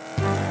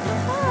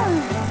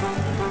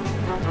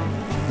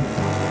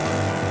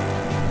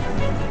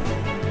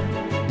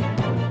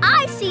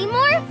 I see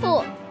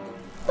Morphle.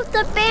 But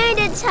let the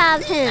bandits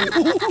have him.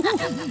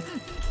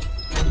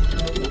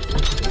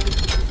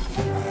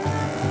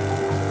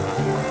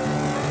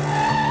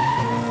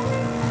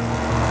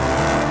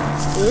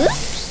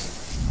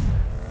 Oops.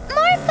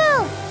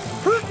 Morphle!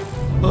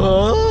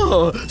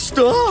 Oh,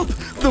 stop!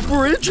 The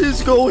bridge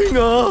is going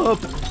up!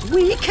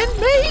 We can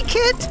make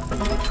it!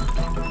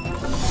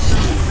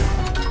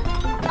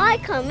 I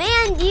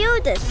command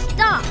you to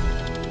stop.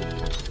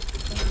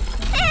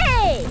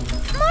 Hey!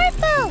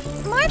 Morphle!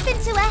 Morph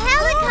into a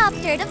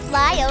helicopter to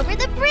fly over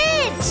the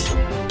bridge!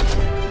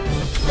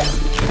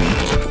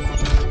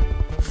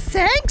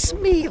 Thanks,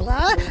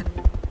 Mila!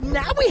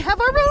 Now we have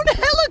our own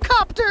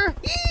helicopter!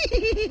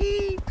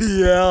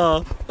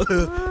 Yeah.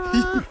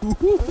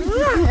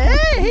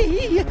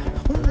 Hey!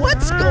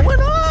 What's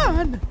going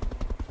on?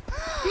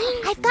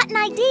 I've got an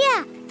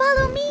idea!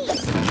 Follow me!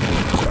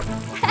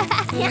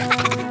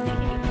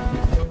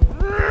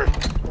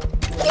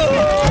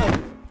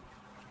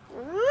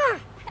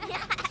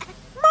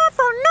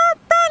 Morphle, no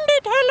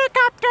bandit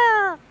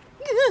helicopter!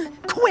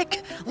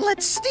 Quick!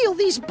 Let's steal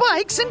these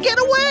bikes and get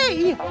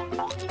away!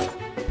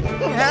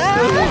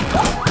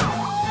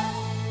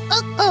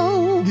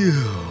 Uh-oh!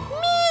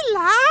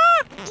 Mila!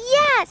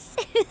 Yes!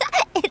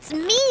 It's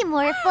me,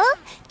 Morphle!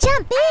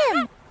 Jump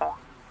in!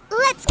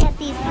 Let's get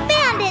these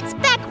bandits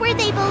back where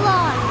they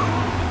belong!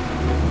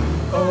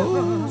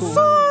 Oh.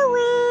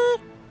 Sorry!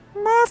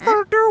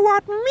 Morphle do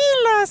what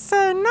Mila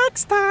say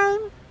next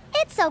time.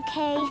 It's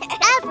okay.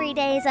 Every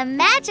day is a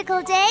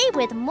magical day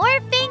with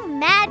morphing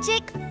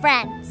magic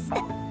friends.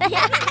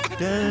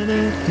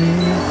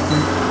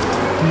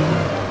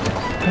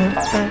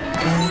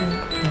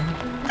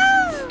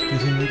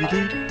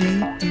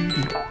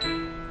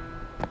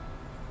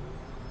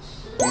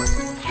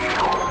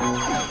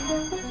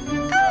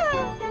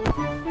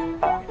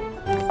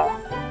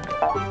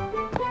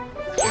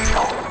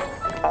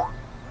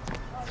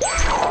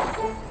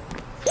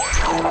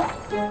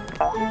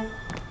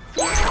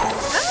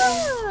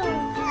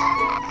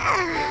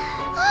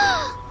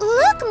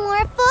 Look,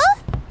 Morphle!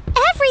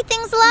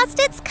 Everything's lost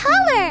its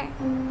color!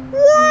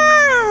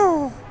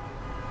 Wow!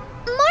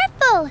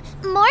 Morphle,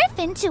 morph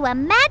into a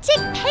magic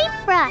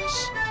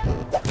paintbrush!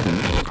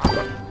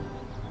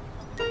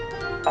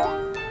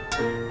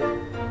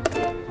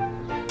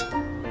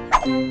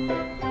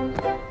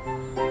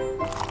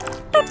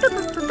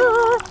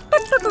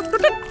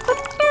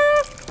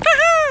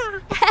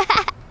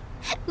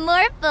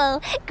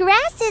 Morphle,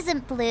 grass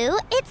isn't blue,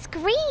 it's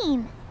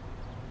green.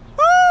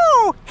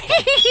 Oh!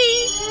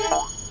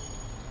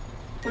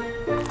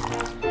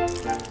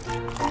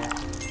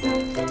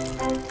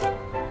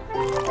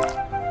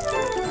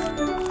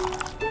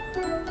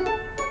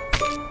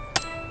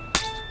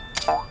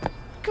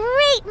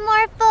 Great,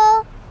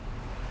 Morphle!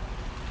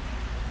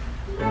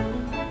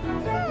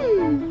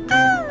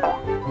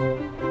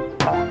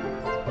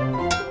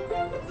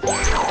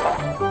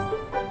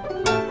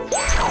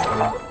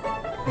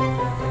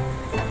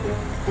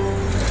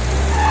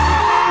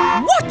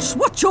 Watch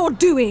what you're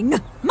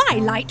doing! My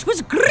light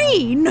was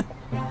green!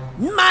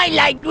 My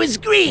light was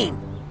green.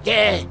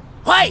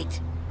 White.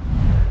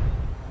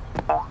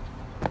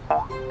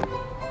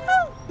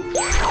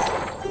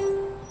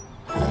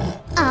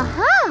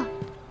 Uh-huh!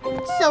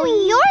 So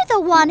you're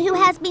the one who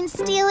has been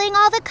stealing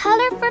all the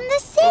color from the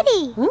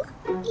city.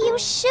 You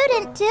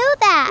shouldn't do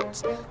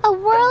that. A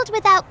world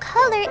without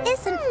color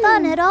isn't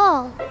fun at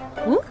all.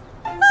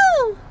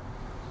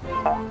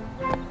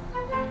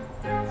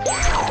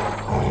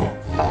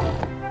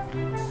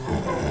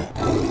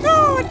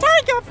 Oh,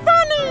 Tiger,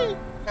 funny!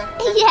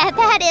 Yeah,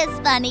 that is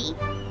funny.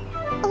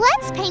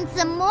 Let's paint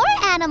some more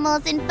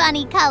animals in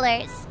funny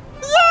colors.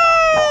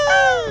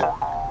 Yay!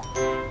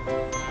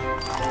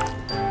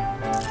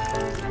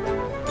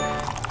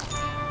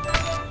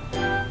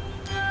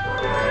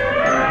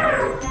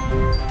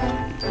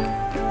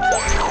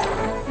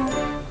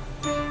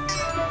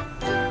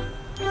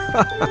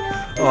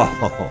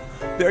 Oh,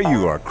 there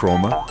you are,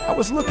 Chroma. I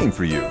was looking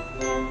for you.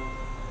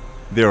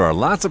 There are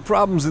lots of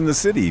problems in the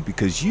city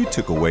because you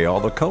took away all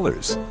the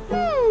colors.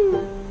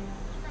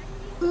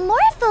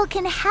 Morphle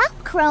can help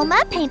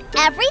Chroma paint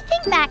everything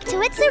back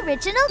to its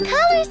original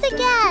colors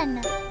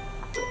again.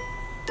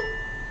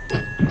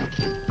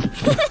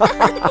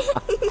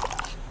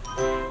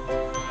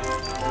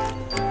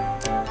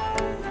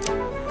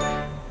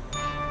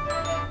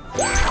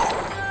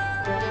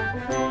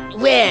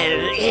 Well,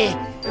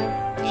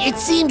 it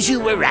seems you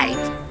were right.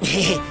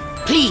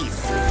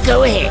 Please,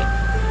 go ahead.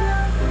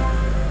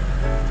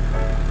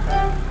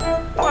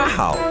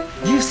 Wow,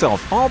 you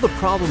solved all the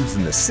problems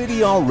in the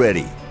city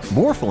already.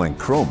 Morphle and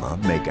Chroma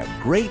make a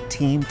great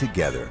team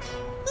together.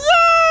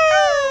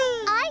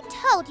 Yay! I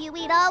told you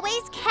we'd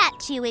always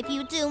catch you if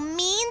you do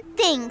mean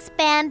things,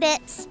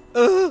 bandits.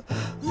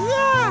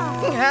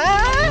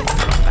 Yeah!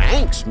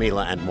 Thanks,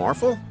 Mila and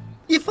Morphle.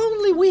 If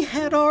only we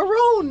had our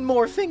own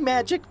morphing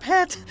magic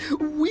pet,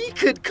 we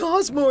could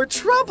cause more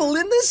trouble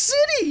in the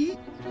city.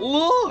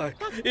 Look,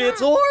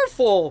 it's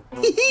Orphle.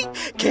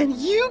 Can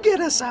you get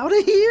us out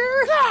of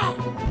here?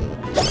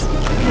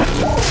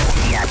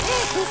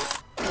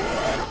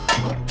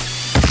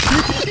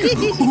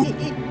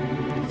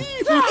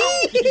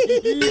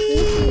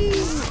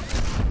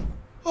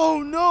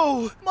 Oh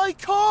no, my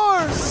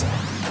cars!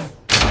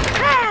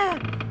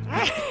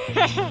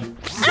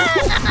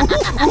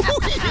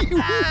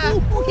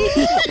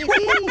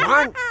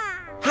 What?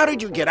 How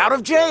did you get out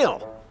of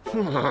jail?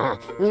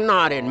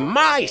 Not in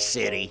my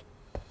city.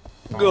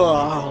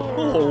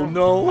 Oh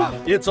no,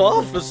 it's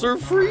Officer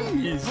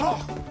Freeze.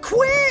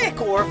 Quick,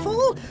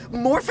 Orphle!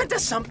 Morph into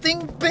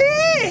something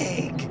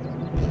big!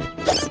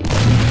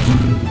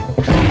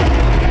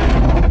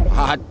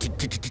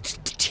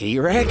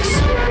 T-Rex?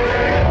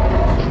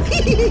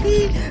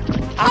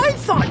 I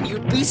thought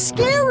you'd be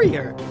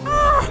scarier.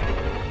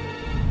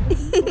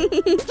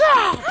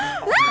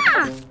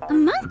 A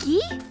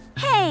monkey?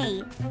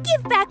 Hey,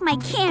 give back my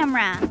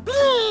camera.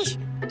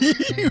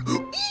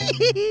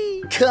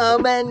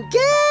 Come and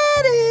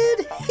get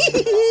it!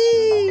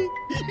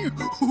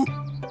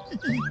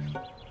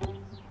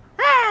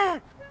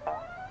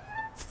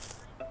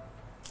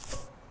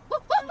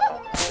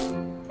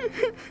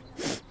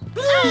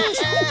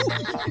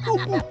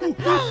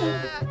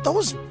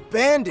 Those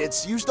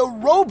bandits used a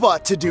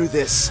robot to do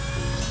this.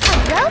 A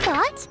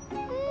robot?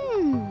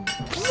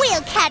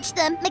 We'll catch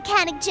them,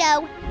 Mechanic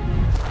Joe.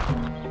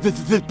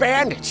 The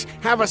bandits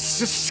have a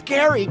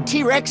scary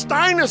T-Rex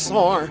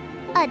dinosaur.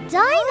 A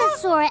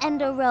dinosaur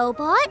and a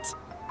robot?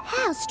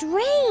 How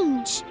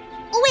strange.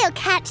 We'll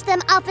catch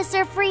them,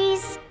 Officer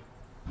Freeze.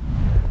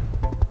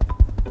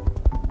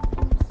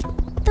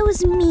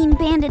 Those mean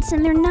bandits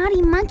and their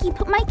naughty monkey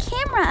put my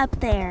camera up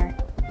there.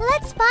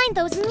 Let's find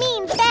those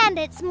mean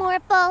bandits,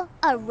 Morphle.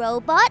 A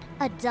robot,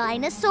 a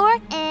dinosaur,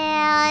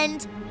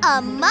 and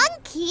a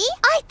monkey?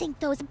 I think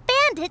those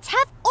bandits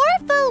have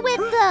Orphle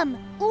with them.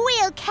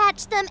 We'll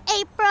catch them,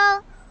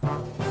 April.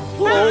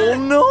 Oh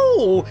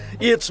no!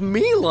 It's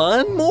Mila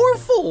and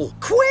Morphle!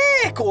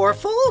 Quick,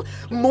 Orphle!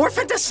 Morph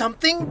into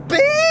something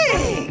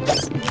big!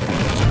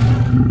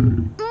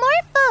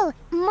 Morphle!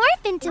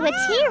 Morph into a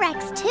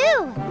T-Rex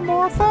too!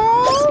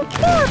 Morphle!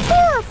 Morph,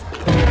 morph!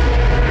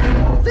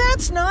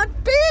 That's not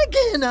big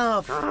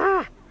enough!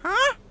 Morphle!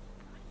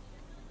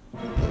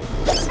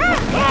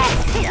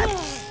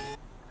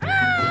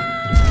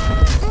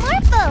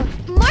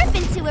 Morph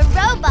into a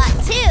robot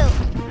too!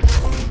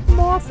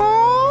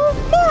 Morphle!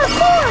 Morph,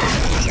 morph!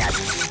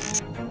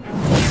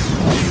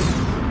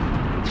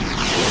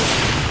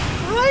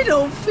 I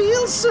don't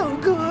feel so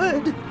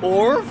good.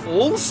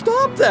 Orphle,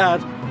 stop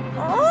that!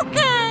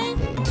 Okay.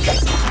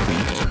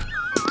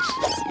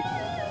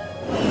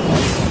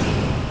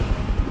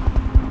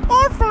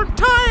 Orphle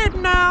tired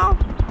now.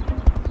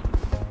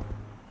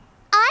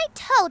 I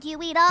told you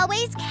we'd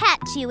always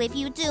catch you if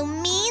you do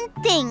mean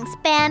things,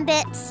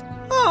 bandits.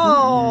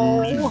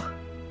 Oh.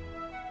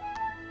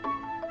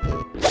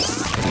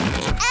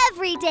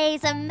 Every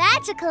day's a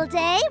magical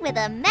day with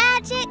a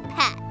magic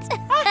pet.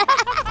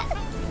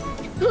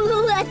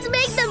 Let's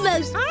make the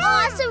most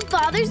awesome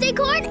Father's Day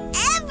card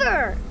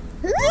ever!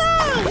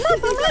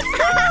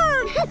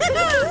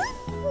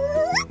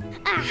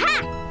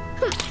 Aha!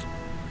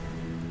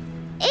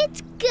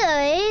 It's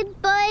good,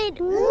 but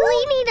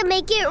we need to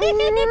make it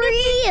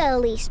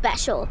really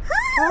special.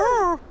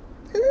 Oh,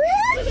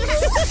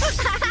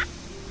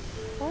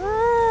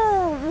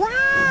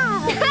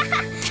 wow!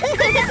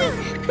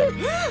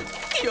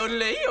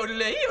 Yodel,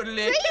 yodel, yodel.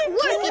 Great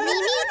work, Mimi!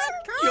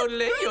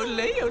 Yodel, yodel,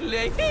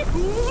 yodel.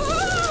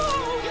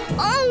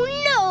 Oh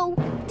no!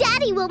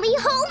 Daddy will be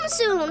home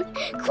soon!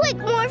 Quick,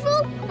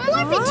 Morphle!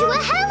 Morph into a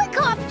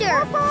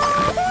helicopter!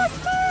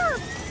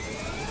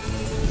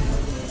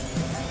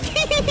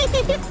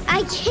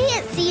 I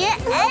can't see it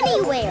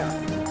anywhere!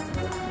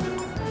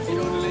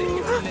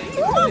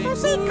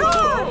 Morphle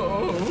car!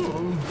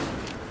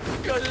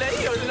 Yodel,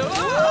 yodel.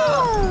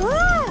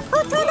 Who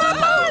turned on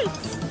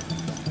lights?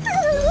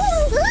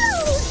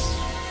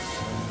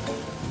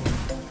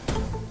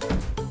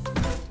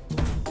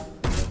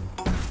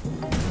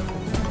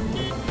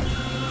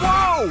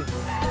 Whoa!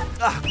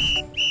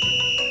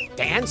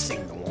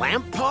 Dancing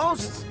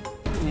lampposts?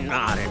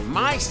 Not in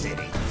my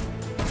city.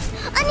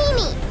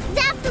 Animi,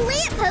 zap the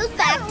lamppost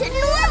back to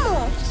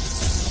normal!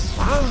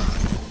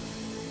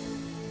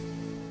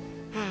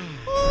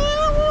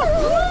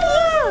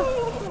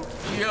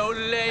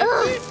 Yodel.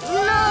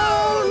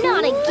 No,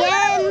 not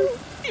again!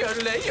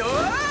 Yodel,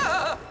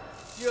 yodel.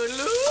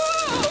 Yodel.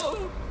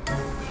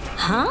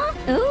 Huh?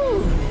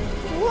 Ooh.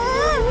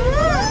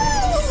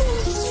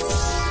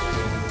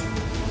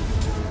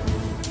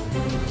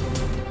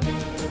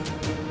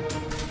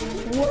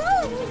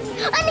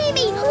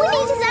 Animi, we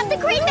need to zap the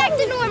crane back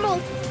to normal!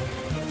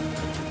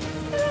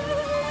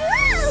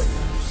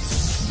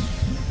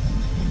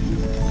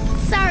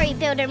 Sorry,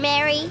 Builder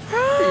Mary.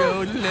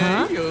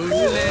 Yodel, yodel.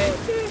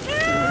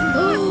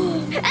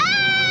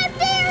 Ah,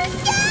 there's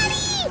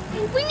Daddy!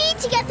 We need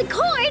to get the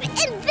cord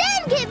and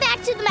then get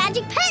back to the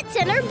Magic Pet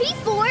Center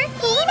before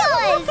he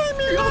does!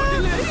 Yodel,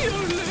 yodel.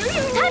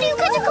 How do you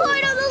cut the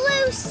cord on the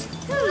loose?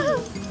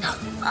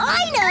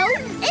 I know!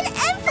 An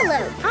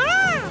envelope!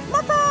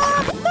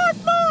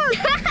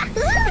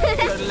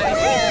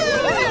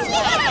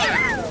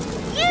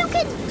 You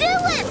can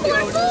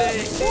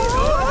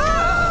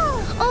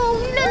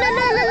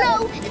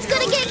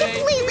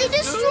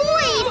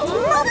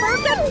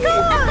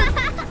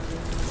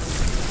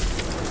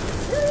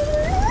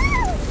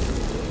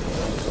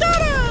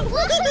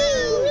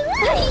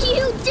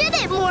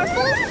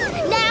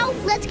Morphle. Now,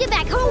 let's get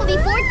back home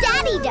before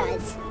Daddy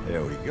does.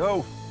 There we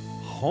go.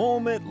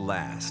 Home at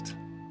last.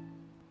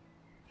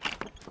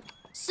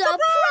 Surprise!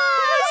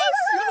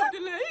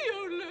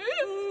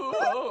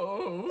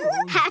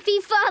 Happy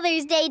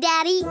Father's Day,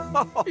 Daddy.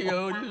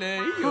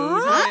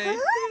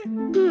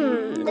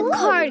 The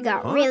card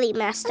got really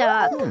messed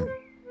up.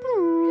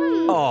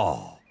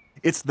 Oh,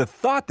 it's the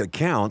thought that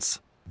counts.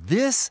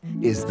 This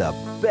is the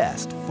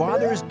best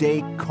Father's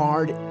Day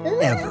card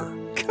ever.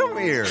 Come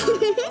here.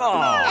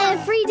 Oh.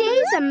 Every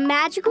day's a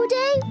magical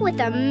day with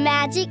a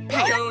magic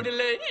pet.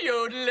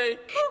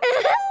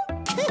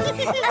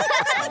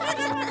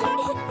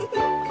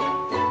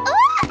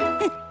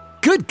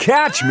 Good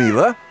catch,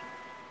 Mila.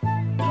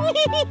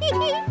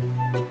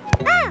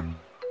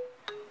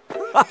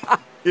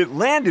 It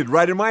landed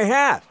right in my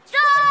hat.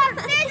 Shark!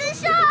 There's a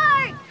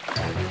shark!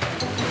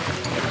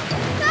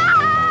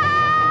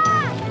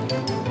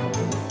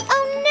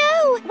 Oh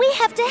no! We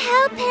have to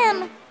help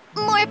him!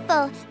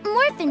 Morphle,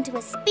 morph into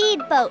a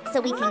speedboat so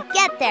we can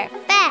get there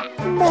fast.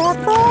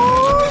 Morphle!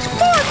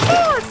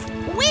 Morph!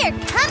 We're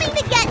coming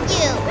to get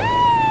you!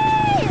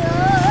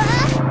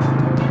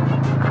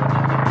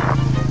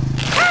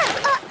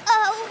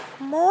 Uh-oh!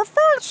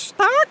 Morphle's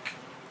stuck?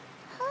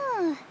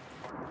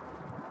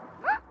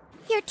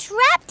 You're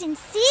trapped in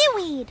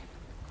seaweed.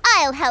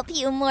 I'll help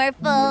you,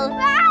 Morphle.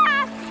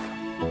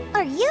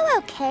 Are you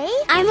okay?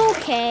 I'm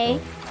okay,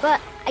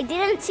 but I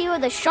didn't see where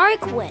the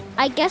shark went.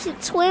 I guess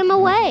it swam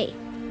away.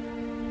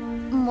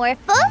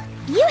 Morphle,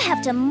 you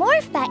have to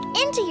morph back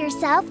into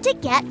yourself to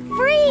get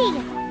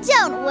free.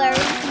 Don't worry,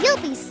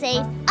 you'll be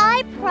safe,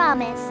 I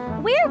promise.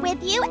 We're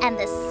with you and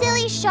the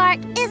silly shark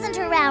isn't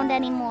around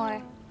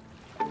anymore.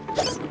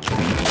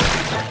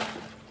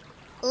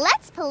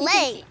 Let's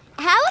play.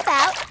 How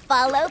about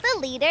follow the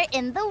leader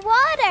in the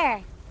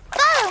water?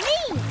 Follow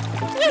me.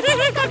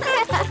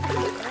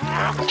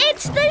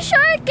 It's the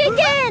shark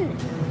again!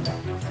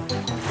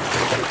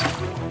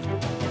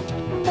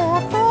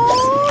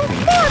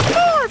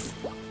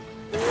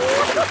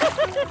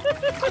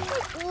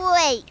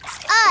 Wait,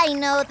 I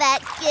know that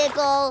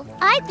giggle.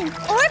 I think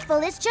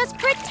Orphle is just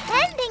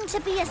pretending to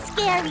be a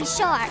scary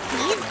shark.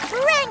 He's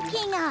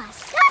pranking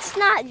us. That's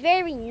not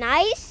very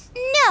nice.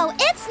 No,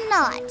 it's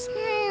not.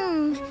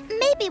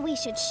 Maybe we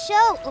should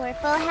show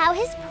Orphle how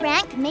his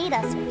prank made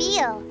us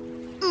feel.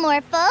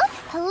 Morphle,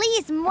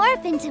 please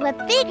morph into a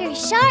bigger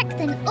shark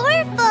than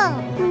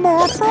Orphle.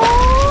 Morphle!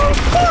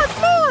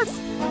 Morph!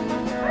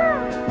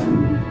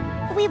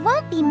 We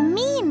won't be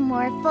mean,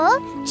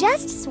 Morphle.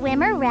 Just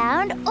swim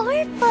around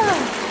Orphle.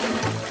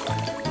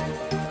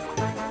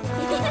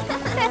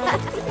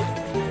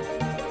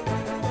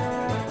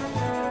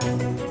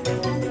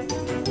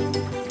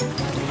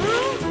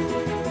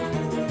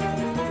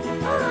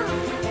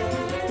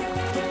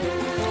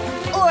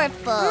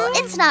 Orphle,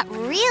 it's not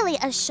really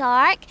a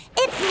shark.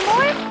 It's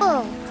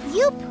Morphle.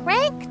 You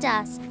pranked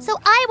us, so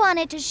I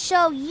wanted to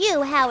show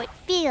you how it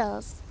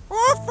feels.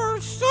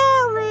 Orphle,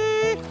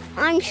 sorry.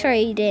 I'm sure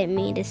you didn't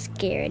mean to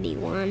scare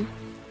anyone.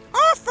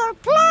 Orphle,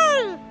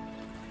 play!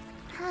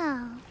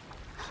 Oh.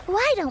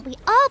 Why don't we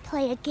all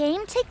play a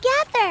game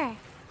together?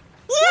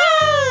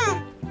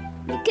 Yeah!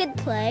 We could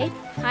play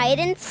hide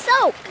and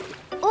soak.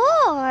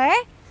 Or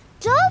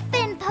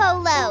dolphin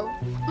polo.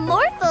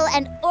 Morphle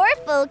and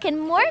Orphle can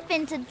morph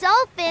into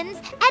dolphins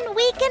and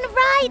we can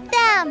ride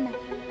them.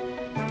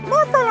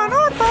 Morphle and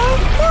Orphle,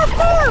 morph,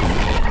 morph!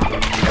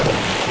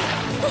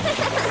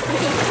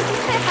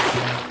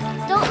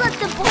 Don't let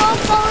the ball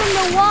fall in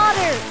the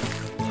water.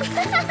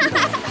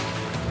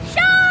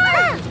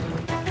 Shark!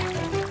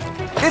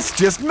 It's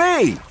just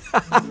me.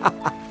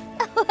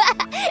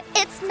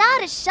 It's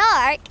not a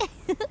shark.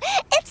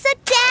 It's a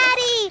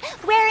daddy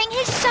wearing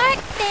his shark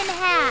fin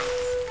hat.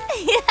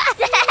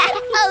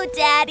 Oh,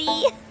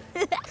 Daddy.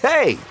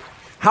 Hey,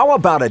 how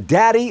about a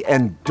daddy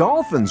and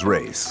dolphins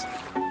race?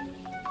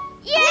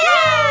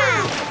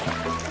 Yeah!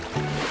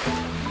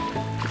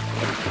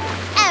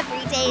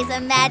 Every day's a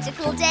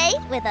magical day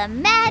with a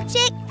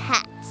magic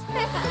pet.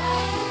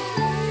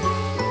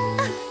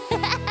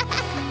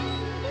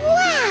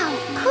 Wow,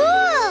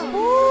 cool!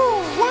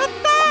 Ooh, what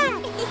that?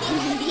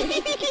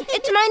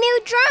 It's my new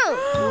drone.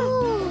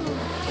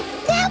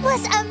 That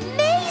was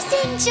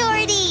amazing,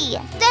 Jordy!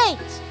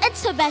 Thanks.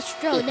 It's the best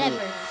drone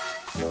ever.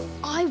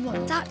 I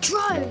want that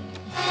drone.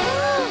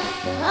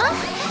 Huh?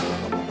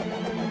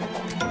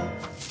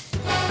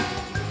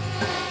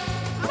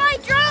 My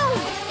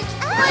drone! It's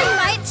flying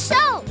by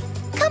itself.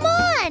 Come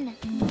on!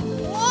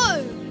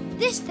 Whoa!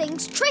 This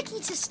thing's tricky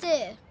to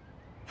steer.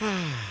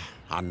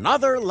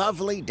 Another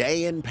lovely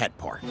day in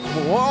Petport.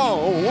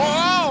 Whoa,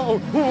 whoa!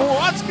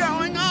 What's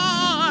going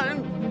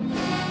on?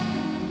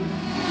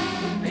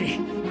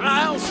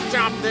 I'll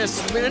stop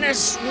this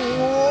menace.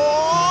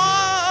 Whoa!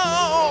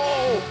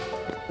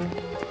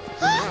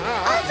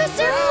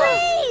 Officer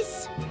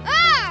Freeze!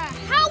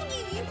 How do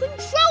you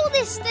control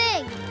this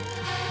thing?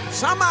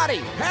 Somebody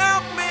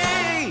help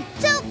me!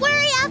 Don't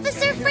worry,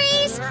 Officer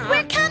Freeze.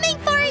 We're coming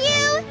for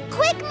you.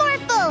 Quick,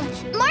 Morphle.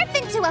 Morph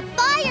into a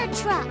fire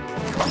truck.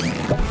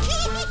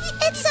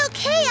 It's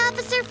okay,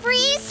 Officer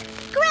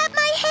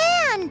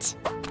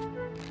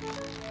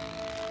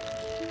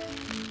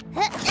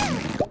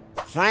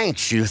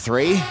Thanks, you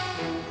three.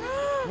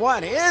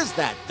 What is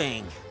that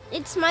thing?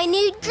 It's my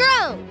new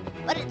drone,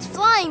 but it's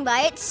flying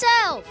by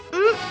itself.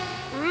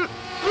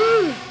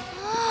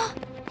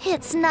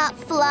 It's not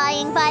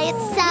flying by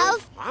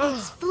itself.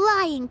 It's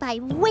flying by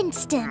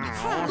Winston.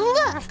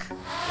 Look!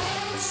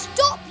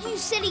 Stop, you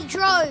silly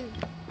drone!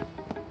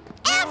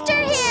 After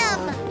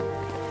him!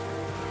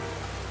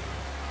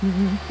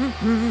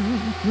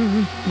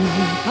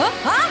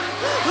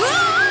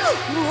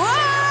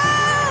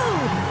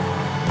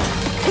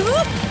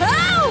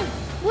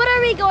 What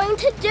are we going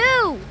to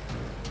do?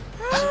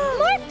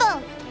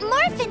 Morphle!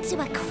 Morph into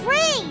a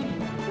crane!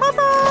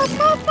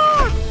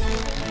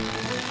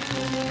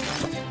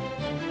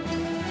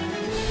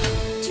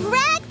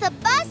 Drag the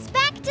bus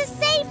back to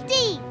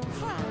safety!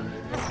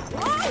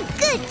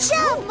 Good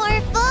job,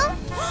 Morphle!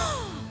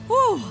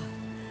 Whew.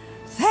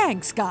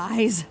 Thanks,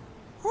 guys.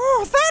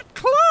 Oh, that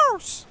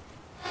close!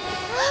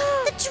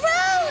 The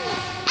drone!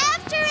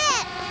 After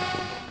it!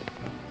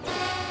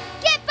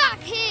 Get back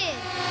here!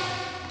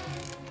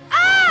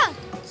 Ah!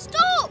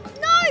 Stop!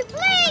 No,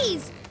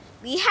 please!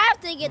 We have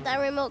to get that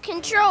remote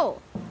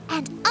control.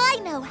 And I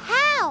know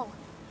how!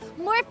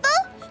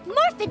 Morphle,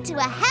 morph into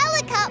a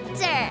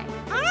helicopter!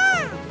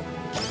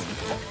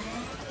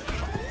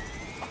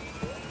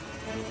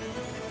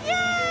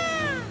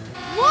 Yeah!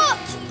 What,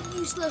 you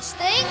useless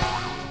thing?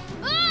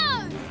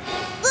 Oh!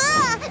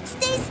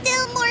 Stay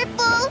still,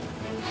 Morphle!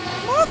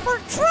 Morphle,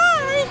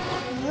 try!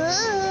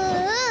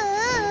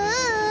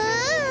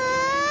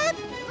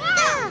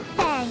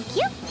 Thank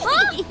you.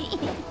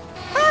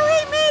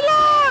 Hurry,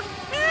 Mila!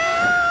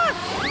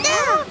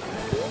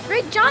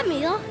 Great job,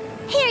 Mila.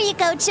 Here you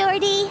go,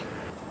 Jordy.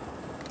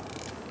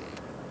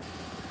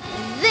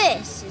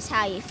 This is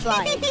how you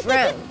fly a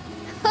drone.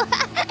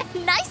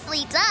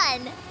 Nicely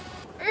done.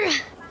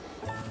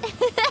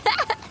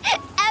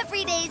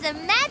 Every day's a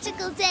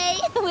magical day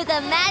with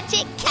a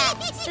magic cat.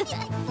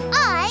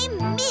 I'm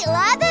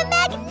Mila the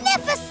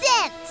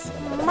Magnificent.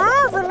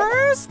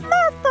 Marvelous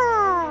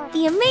Morphle!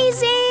 The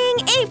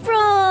amazing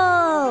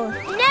April!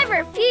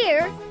 Never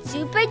fear,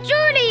 Super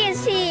Jordy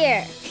is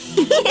here.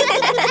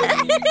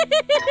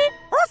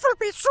 Orphle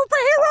be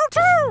superhero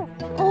too!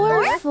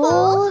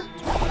 Orphle?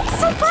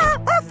 Super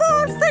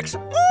Orphle fix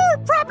all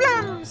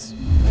problems!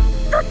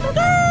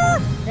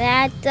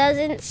 That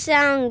doesn't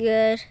sound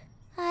good.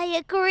 I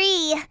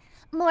agree.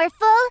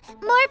 Morphle,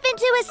 morph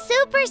into a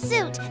super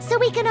suit so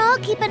we can all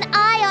keep an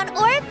eye on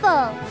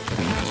Orphle.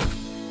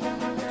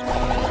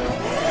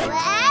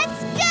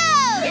 Let's go!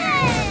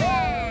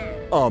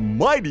 A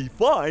mighty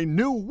fine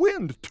new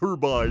wind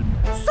turbine.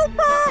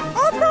 Super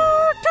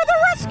Orphle to the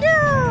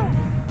rescue!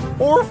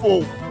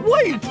 Orphle,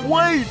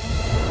 wait!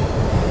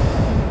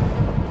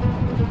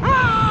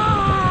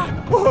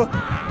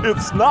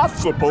 It's not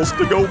supposed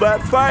to go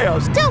that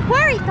fast. Don't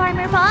worry,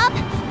 Farmer Bob.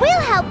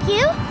 We'll help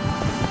you.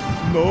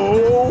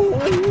 No!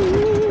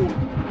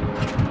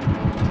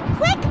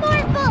 Quick,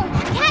 Morphle!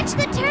 Catch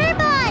the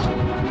turbine!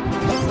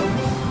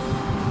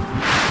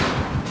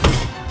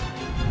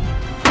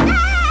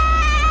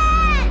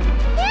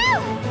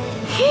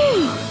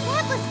 Phew!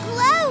 That was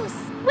close!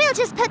 We'll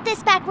just put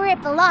this back where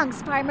it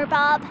belongs, Farmer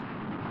Bob.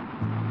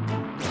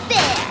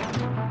 There!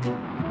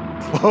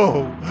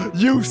 Oh,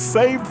 you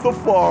saved the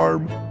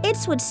farm.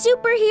 It's what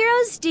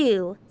superheroes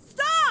do.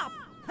 Stop!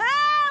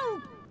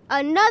 Help!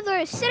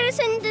 Another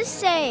citizen to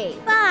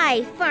save.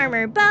 Bye,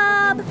 Farmer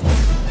Bob.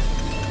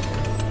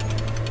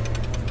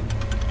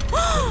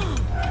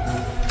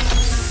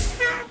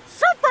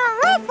 Super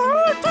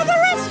Orphle to the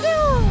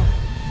rescue!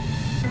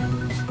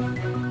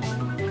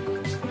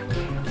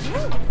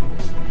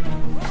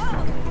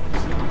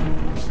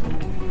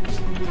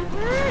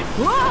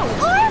 Whoa!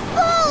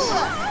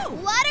 Orphle!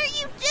 What are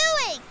you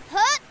doing?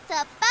 Put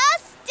the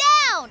bus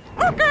down!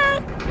 Okay!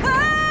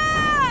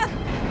 Ah!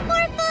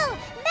 Morphle,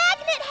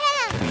 magnet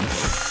hand!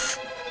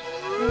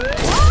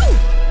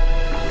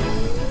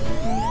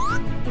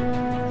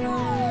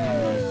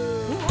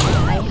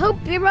 I hope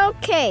you're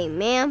okay,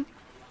 ma'am.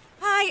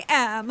 I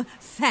am.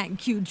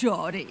 Thank you,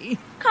 Jordy.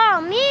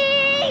 Call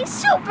me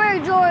Super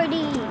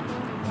Jordy.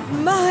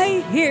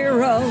 My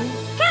hero.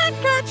 Can't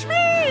catch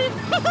me!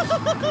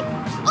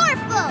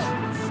 Orphle,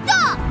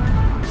 stop!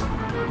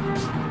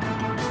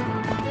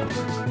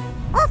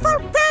 Orphle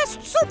best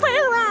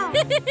superhero!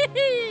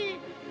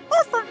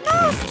 Orphle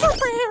no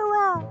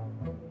superhero!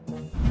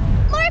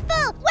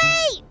 Morphle,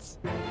 wait!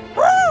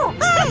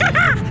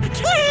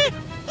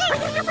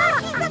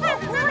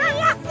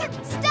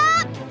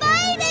 Stop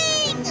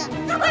fighting!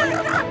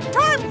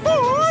 Time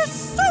for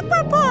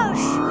super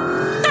push!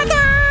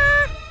 Ta-da!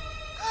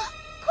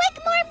 Quick,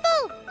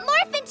 Morphle!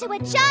 Morph into a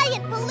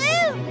giant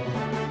balloon!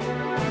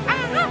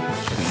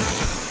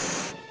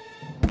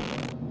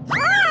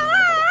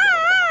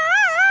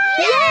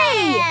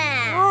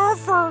 Yeah!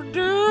 Orphle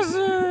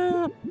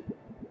dizzy!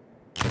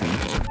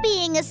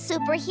 Being a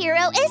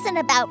superhero isn't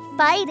about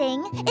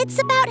fighting. It's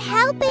about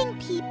helping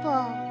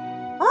people.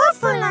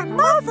 Orphle and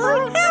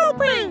Morphle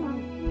helping!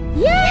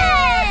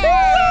 Yay!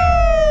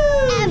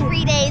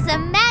 Every day's a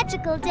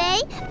magical magical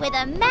day with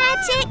a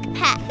magic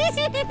pet.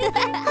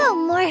 Oh,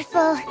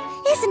 Morphle,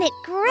 isn't it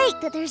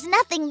great that there's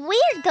nothing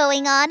weird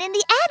going on in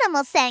the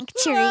animal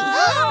sanctuary?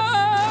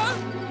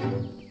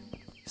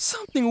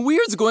 Something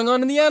weird's going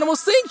on in the animal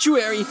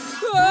sanctuary.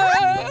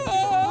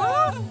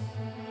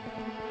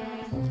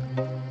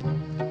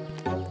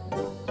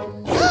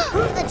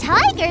 The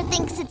tiger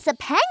thinks it's a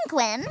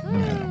penguin.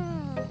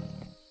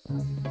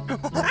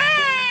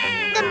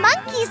 The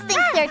monkeys think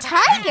they're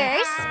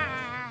tigers.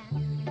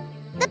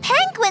 The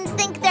penguins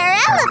think they're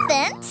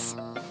elephants.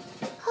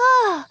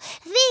 Oh,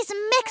 these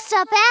mixed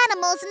up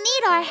animals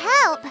need our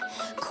help.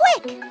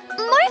 Quick,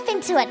 morph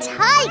into a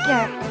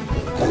tiger.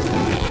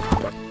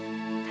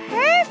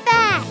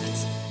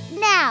 Perfect.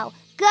 Now,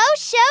 go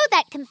show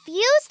that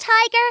confused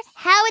tiger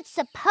how it's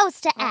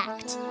supposed to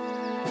act.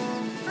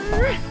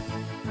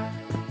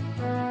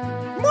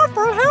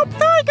 Morphle, help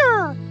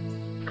tiger!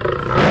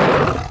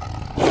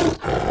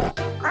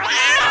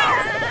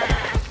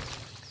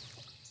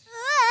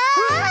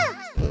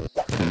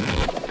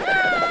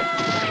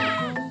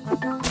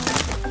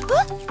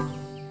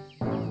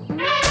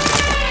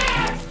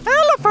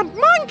 Elephant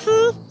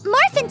monkey!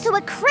 Morph into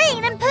a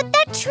crane and put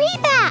that tree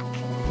back.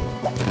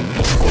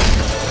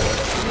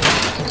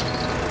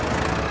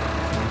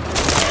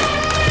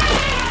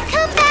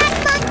 Come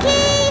back,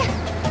 monkey!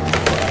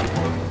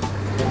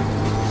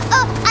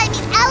 Oh, I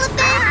mean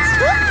elephant!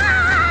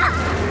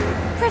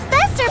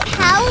 Professor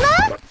Paula?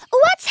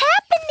 What's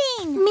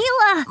happening?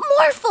 Mila,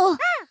 Morphle!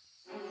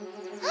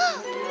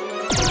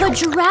 The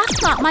giraffe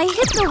thought my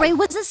hypno ray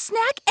was a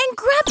snack and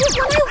grabbed it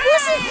when I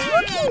wasn't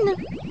looking!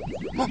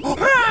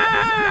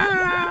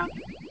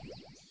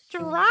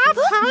 Giraffe,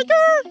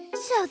 tiger?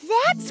 So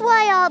that's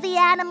why all the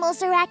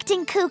animals are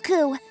acting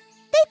cuckoo.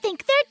 They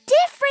think they're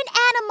different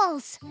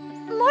animals.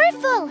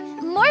 Morphle,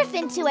 morph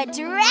into a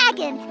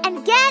dragon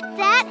and get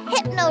that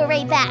hypno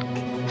ray back.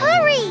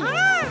 Hurry!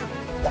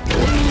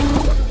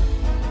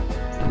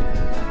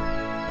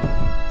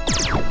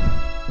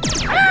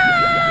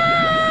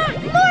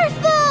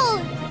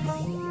 Morphle!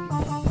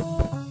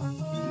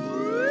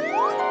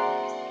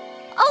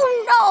 Oh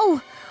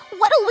no!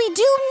 What'll we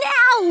do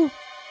now?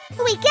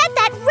 We get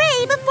that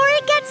ray before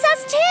it gets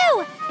us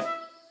too!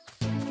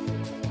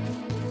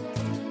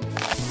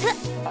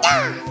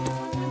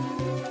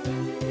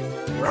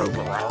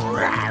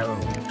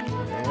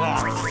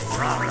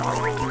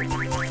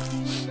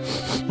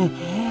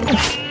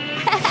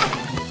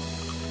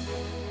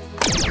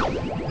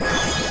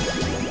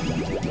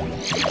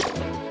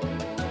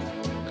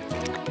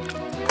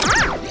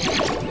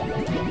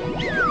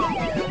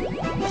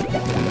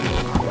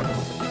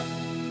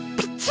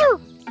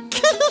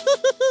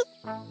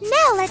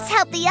 Now let's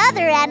help the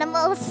other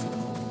animals.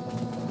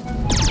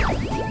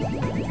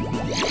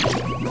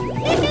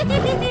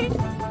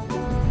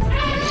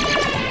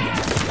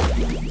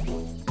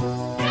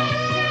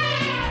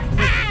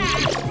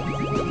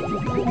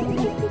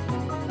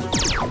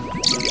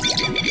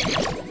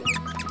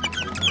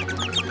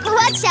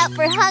 Watch out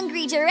for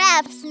hungry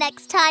giraffes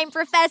next time,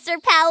 Professor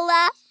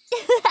Paula.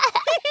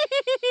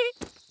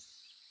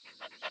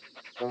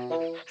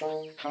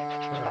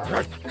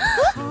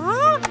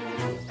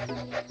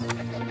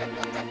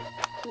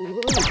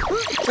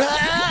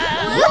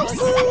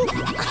 Whoops!